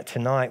can do that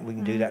tonight. We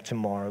can do that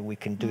tomorrow. We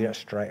can do that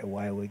straight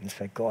away. We can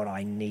say, God,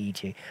 I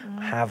need you.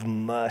 Have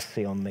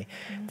mercy on me.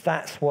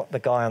 That's what the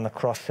guy on the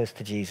cross says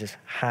to Jesus.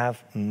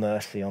 Have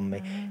mercy on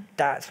me.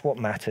 That's what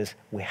matters.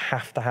 We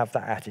have to have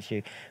that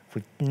attitude. If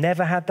we've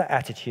never had that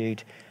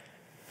attitude,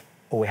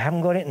 or we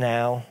haven't got it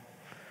now,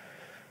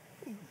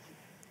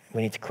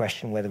 we need to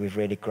question whether we've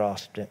really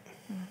grasped it.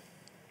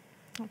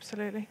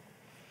 Absolutely.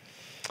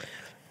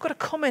 I've got a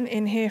comment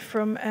in here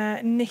from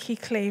Nikki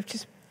Cleve,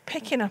 just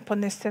picking up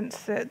on this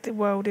sense that the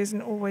world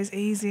isn't always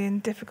easy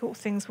and difficult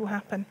things will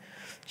happen.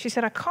 She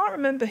said, I can't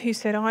remember who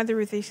said either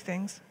of these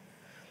things.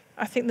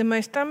 I think the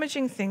most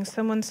damaging thing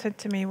someone said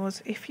to me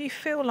was, if you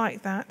feel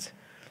like that,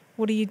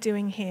 what are you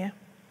doing here?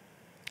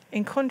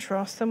 In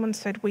contrast, someone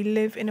said, we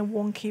live in a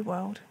wonky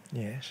world.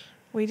 Yes.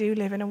 We do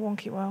live in a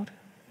wonky world.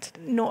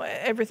 Not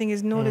everything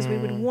is not as we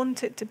would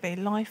want it to be.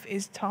 Life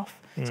is tough.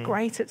 It's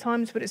great at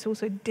times, but it's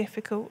also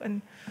difficult.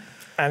 And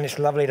it's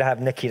lovely to have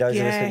Nikki. Those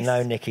of us that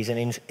know Nikki's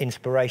an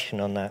inspiration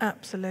on that.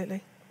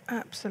 Absolutely.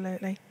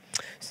 Absolutely.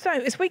 So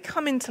as we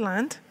come into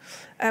land,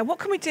 what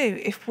can we do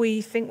if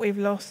we think we've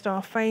lost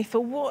our faith? Or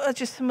what are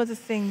just some of the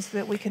things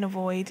that we can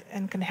avoid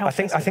and can help us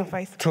with our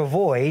faith? To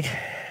avoid,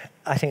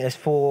 I think there's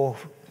 4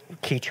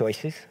 key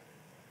choices.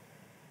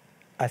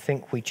 I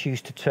think we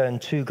choose to turn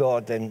to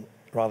God then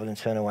rather than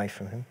turn away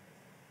from him.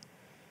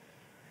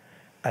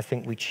 I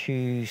think we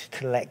choose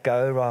to let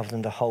go rather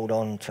than to hold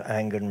on to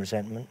anger and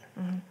resentment.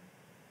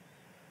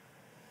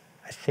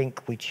 I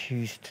think we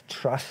choose to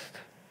trust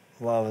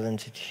rather than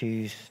to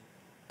choose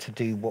to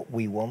do what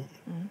we want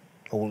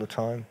all the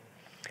time.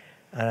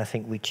 And I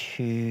think we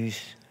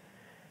choose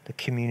the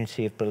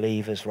community of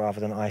believers rather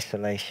than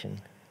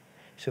isolation.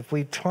 So if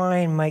we try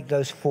and make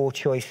those 4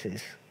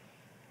 choices,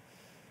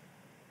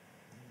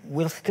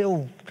 we'll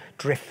still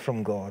drift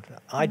from God.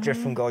 I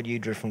drift from God, you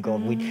drift from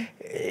God.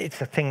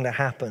 It's a thing that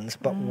happens,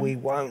 but we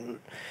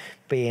won't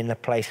be in the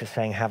place of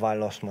saying, have I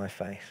lost my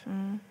faith?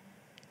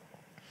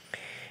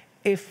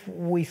 If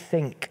we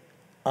think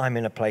I'm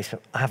in a place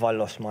of, have I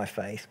lost my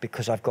faith?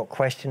 Because I've got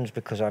questions,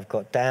 because I've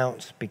got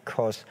doubts,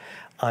 because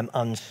I'm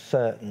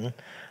uncertain,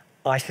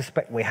 I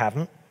suspect we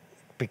haven't,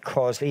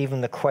 because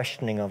even the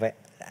questioning of it,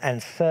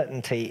 and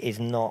certainty is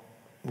not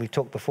we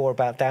talked before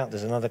about doubt.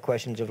 There's another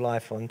Questions of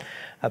Life on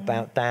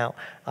about doubt.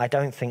 I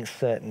don't think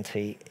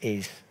certainty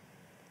is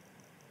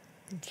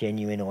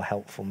genuine or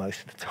helpful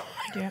most of the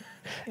time.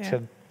 Yeah.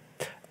 So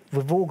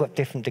we've all got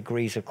different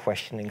degrees of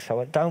questioning.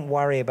 So don't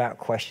worry about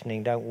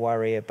questioning. Don't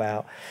worry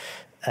about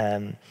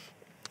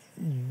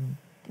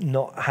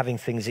not having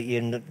things that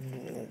you're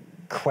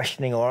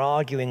questioning or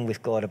arguing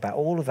with God about.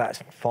 All of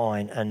that's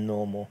fine and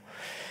normal.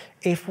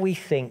 If we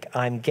think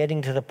I'm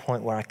getting to the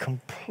point where I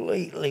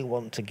completely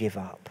want to give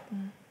up,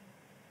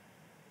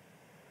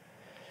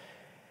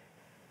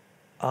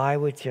 I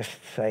would just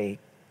say,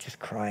 just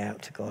cry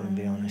out to God and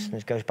be honest. And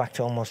it goes back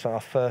to almost our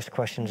first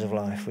Questions of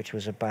Life, which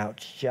was about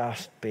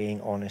just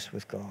being honest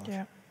with God.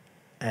 Yeah.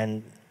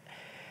 And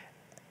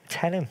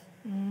tell him.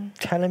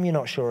 Tell him you're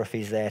not sure if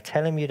he's there.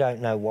 Tell him you don't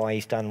know why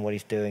he's done what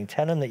he's doing.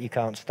 Tell him that you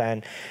can't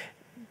stand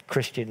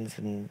Christians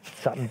and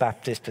Sutton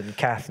Baptist and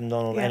Kath and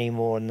Donald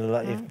anymore, and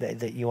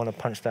that you want to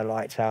punch their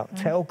lights out.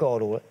 Tell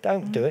God all it.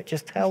 Don't do it.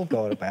 Just tell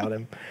God about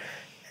him.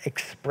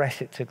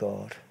 Express it to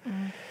God.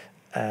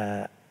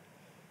 And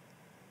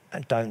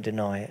don't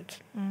deny it.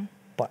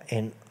 But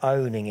in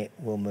owning it,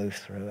 we'll move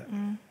through it.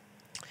 And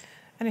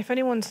if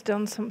anyone's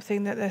done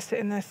something that they're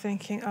sitting there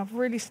thinking, I've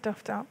really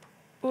stuffed up,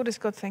 what does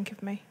God think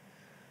of me?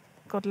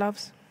 God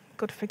loves,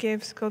 God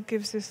forgives, God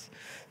gives us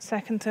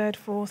second, third,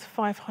 fourth,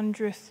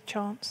 500th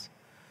chance.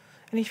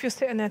 And if you're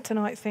sitting there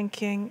tonight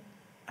thinking,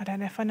 I don't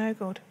know if I know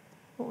God,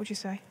 what would you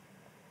say?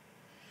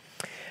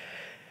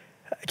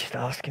 Just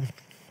ask him.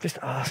 Just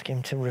ask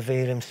him to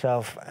reveal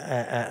himself,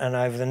 and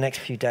over the next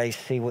few days,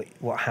 see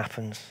what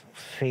happens.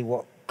 See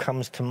what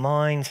comes to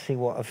mind, see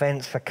what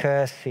events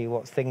occur, see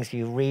what things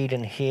you read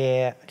and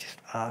hear. Just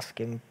ask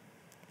him.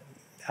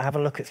 Have a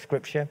look at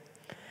Scripture.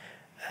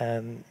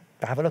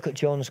 Have a look at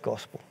John's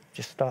Gospel.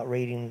 Just start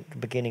reading the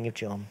beginning of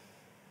John.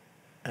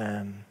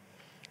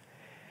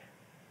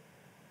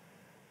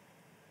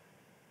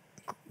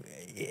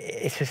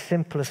 It's as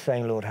simple as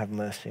saying, Lord, have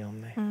mercy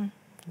on me.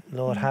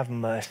 Lord, have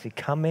mercy.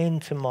 Come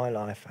into my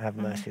life. Have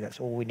mercy. That's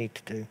all we need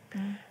to do.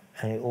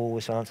 And it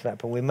always answers that.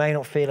 But we may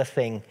not feel a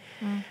thing.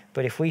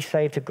 But if we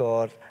say to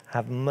God,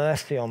 have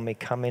mercy on me,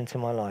 come into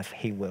my life,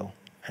 he will.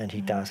 And he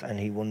does. And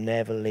he will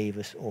never leave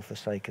us or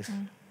forsake us.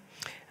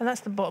 And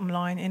that's the bottom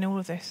line in all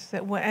of this,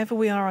 that wherever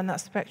we are on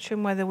that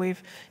spectrum, whether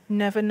we've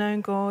never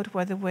known God,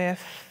 whether we're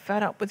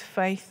fed up with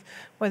faith,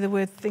 whether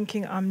we're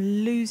thinking I'm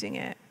losing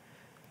it,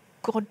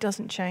 God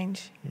doesn't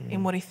change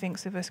in what he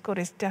thinks of us. God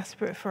is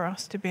desperate for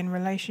us to be in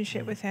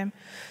relationship with him,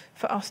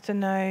 for us to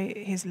know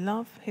his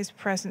love, his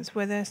presence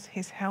with us,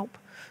 his help,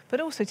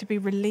 but also to be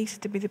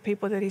released to be the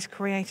people that he's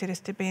created us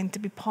to be, and to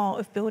be part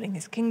of building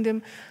his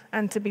kingdom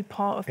and to be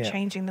part of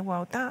changing the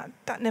world.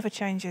 That never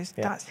changes.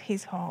 That's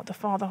his heart, the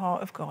Father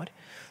heart of God,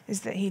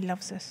 is that he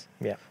loves us.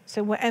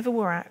 So wherever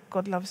we're at,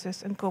 God loves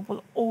us, and God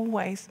will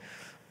always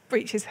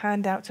reach his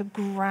hand out to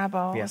grab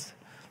ours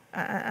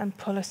and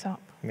pull us up.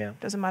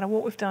 Doesn't matter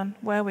what we've done,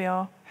 where we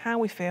are, how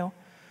we feel,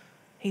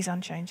 he's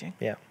unchanging.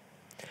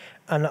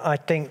 And I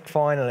think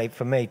finally,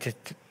 for me,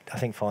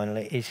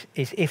 is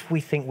if we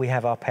think we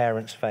have our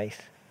parents'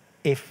 faith,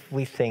 if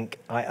we think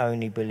I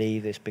only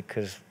believe this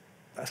because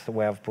that's the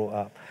way I've brought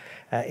up,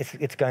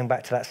 it's going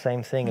back to that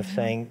same thing of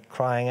saying,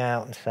 crying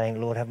out and saying,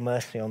 Lord, have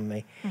mercy on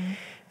me.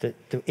 That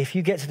if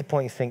you get to the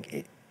point you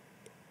think,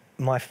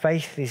 my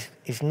faith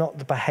is not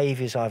the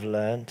behaviours I've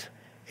learned,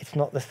 it's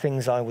not the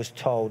things I was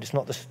told, it's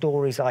not the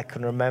stories I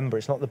can remember,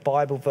 it's not the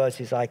Bible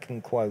verses I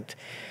can quote.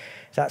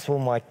 That's all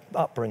my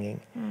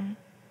upbringing.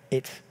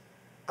 It's,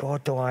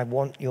 God, do I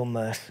want your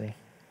mercy?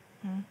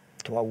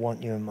 Do I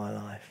want you in my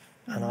life?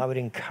 And I would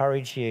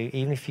encourage you,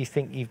 even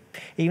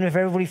if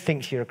everybody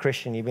thinks you're a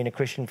Christian, you've been a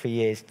Christian for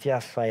years,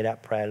 just say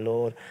that prayer,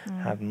 Lord,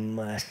 have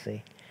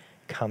mercy.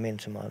 Come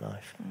into my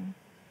life.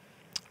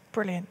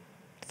 Brilliant.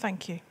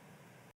 Thank you.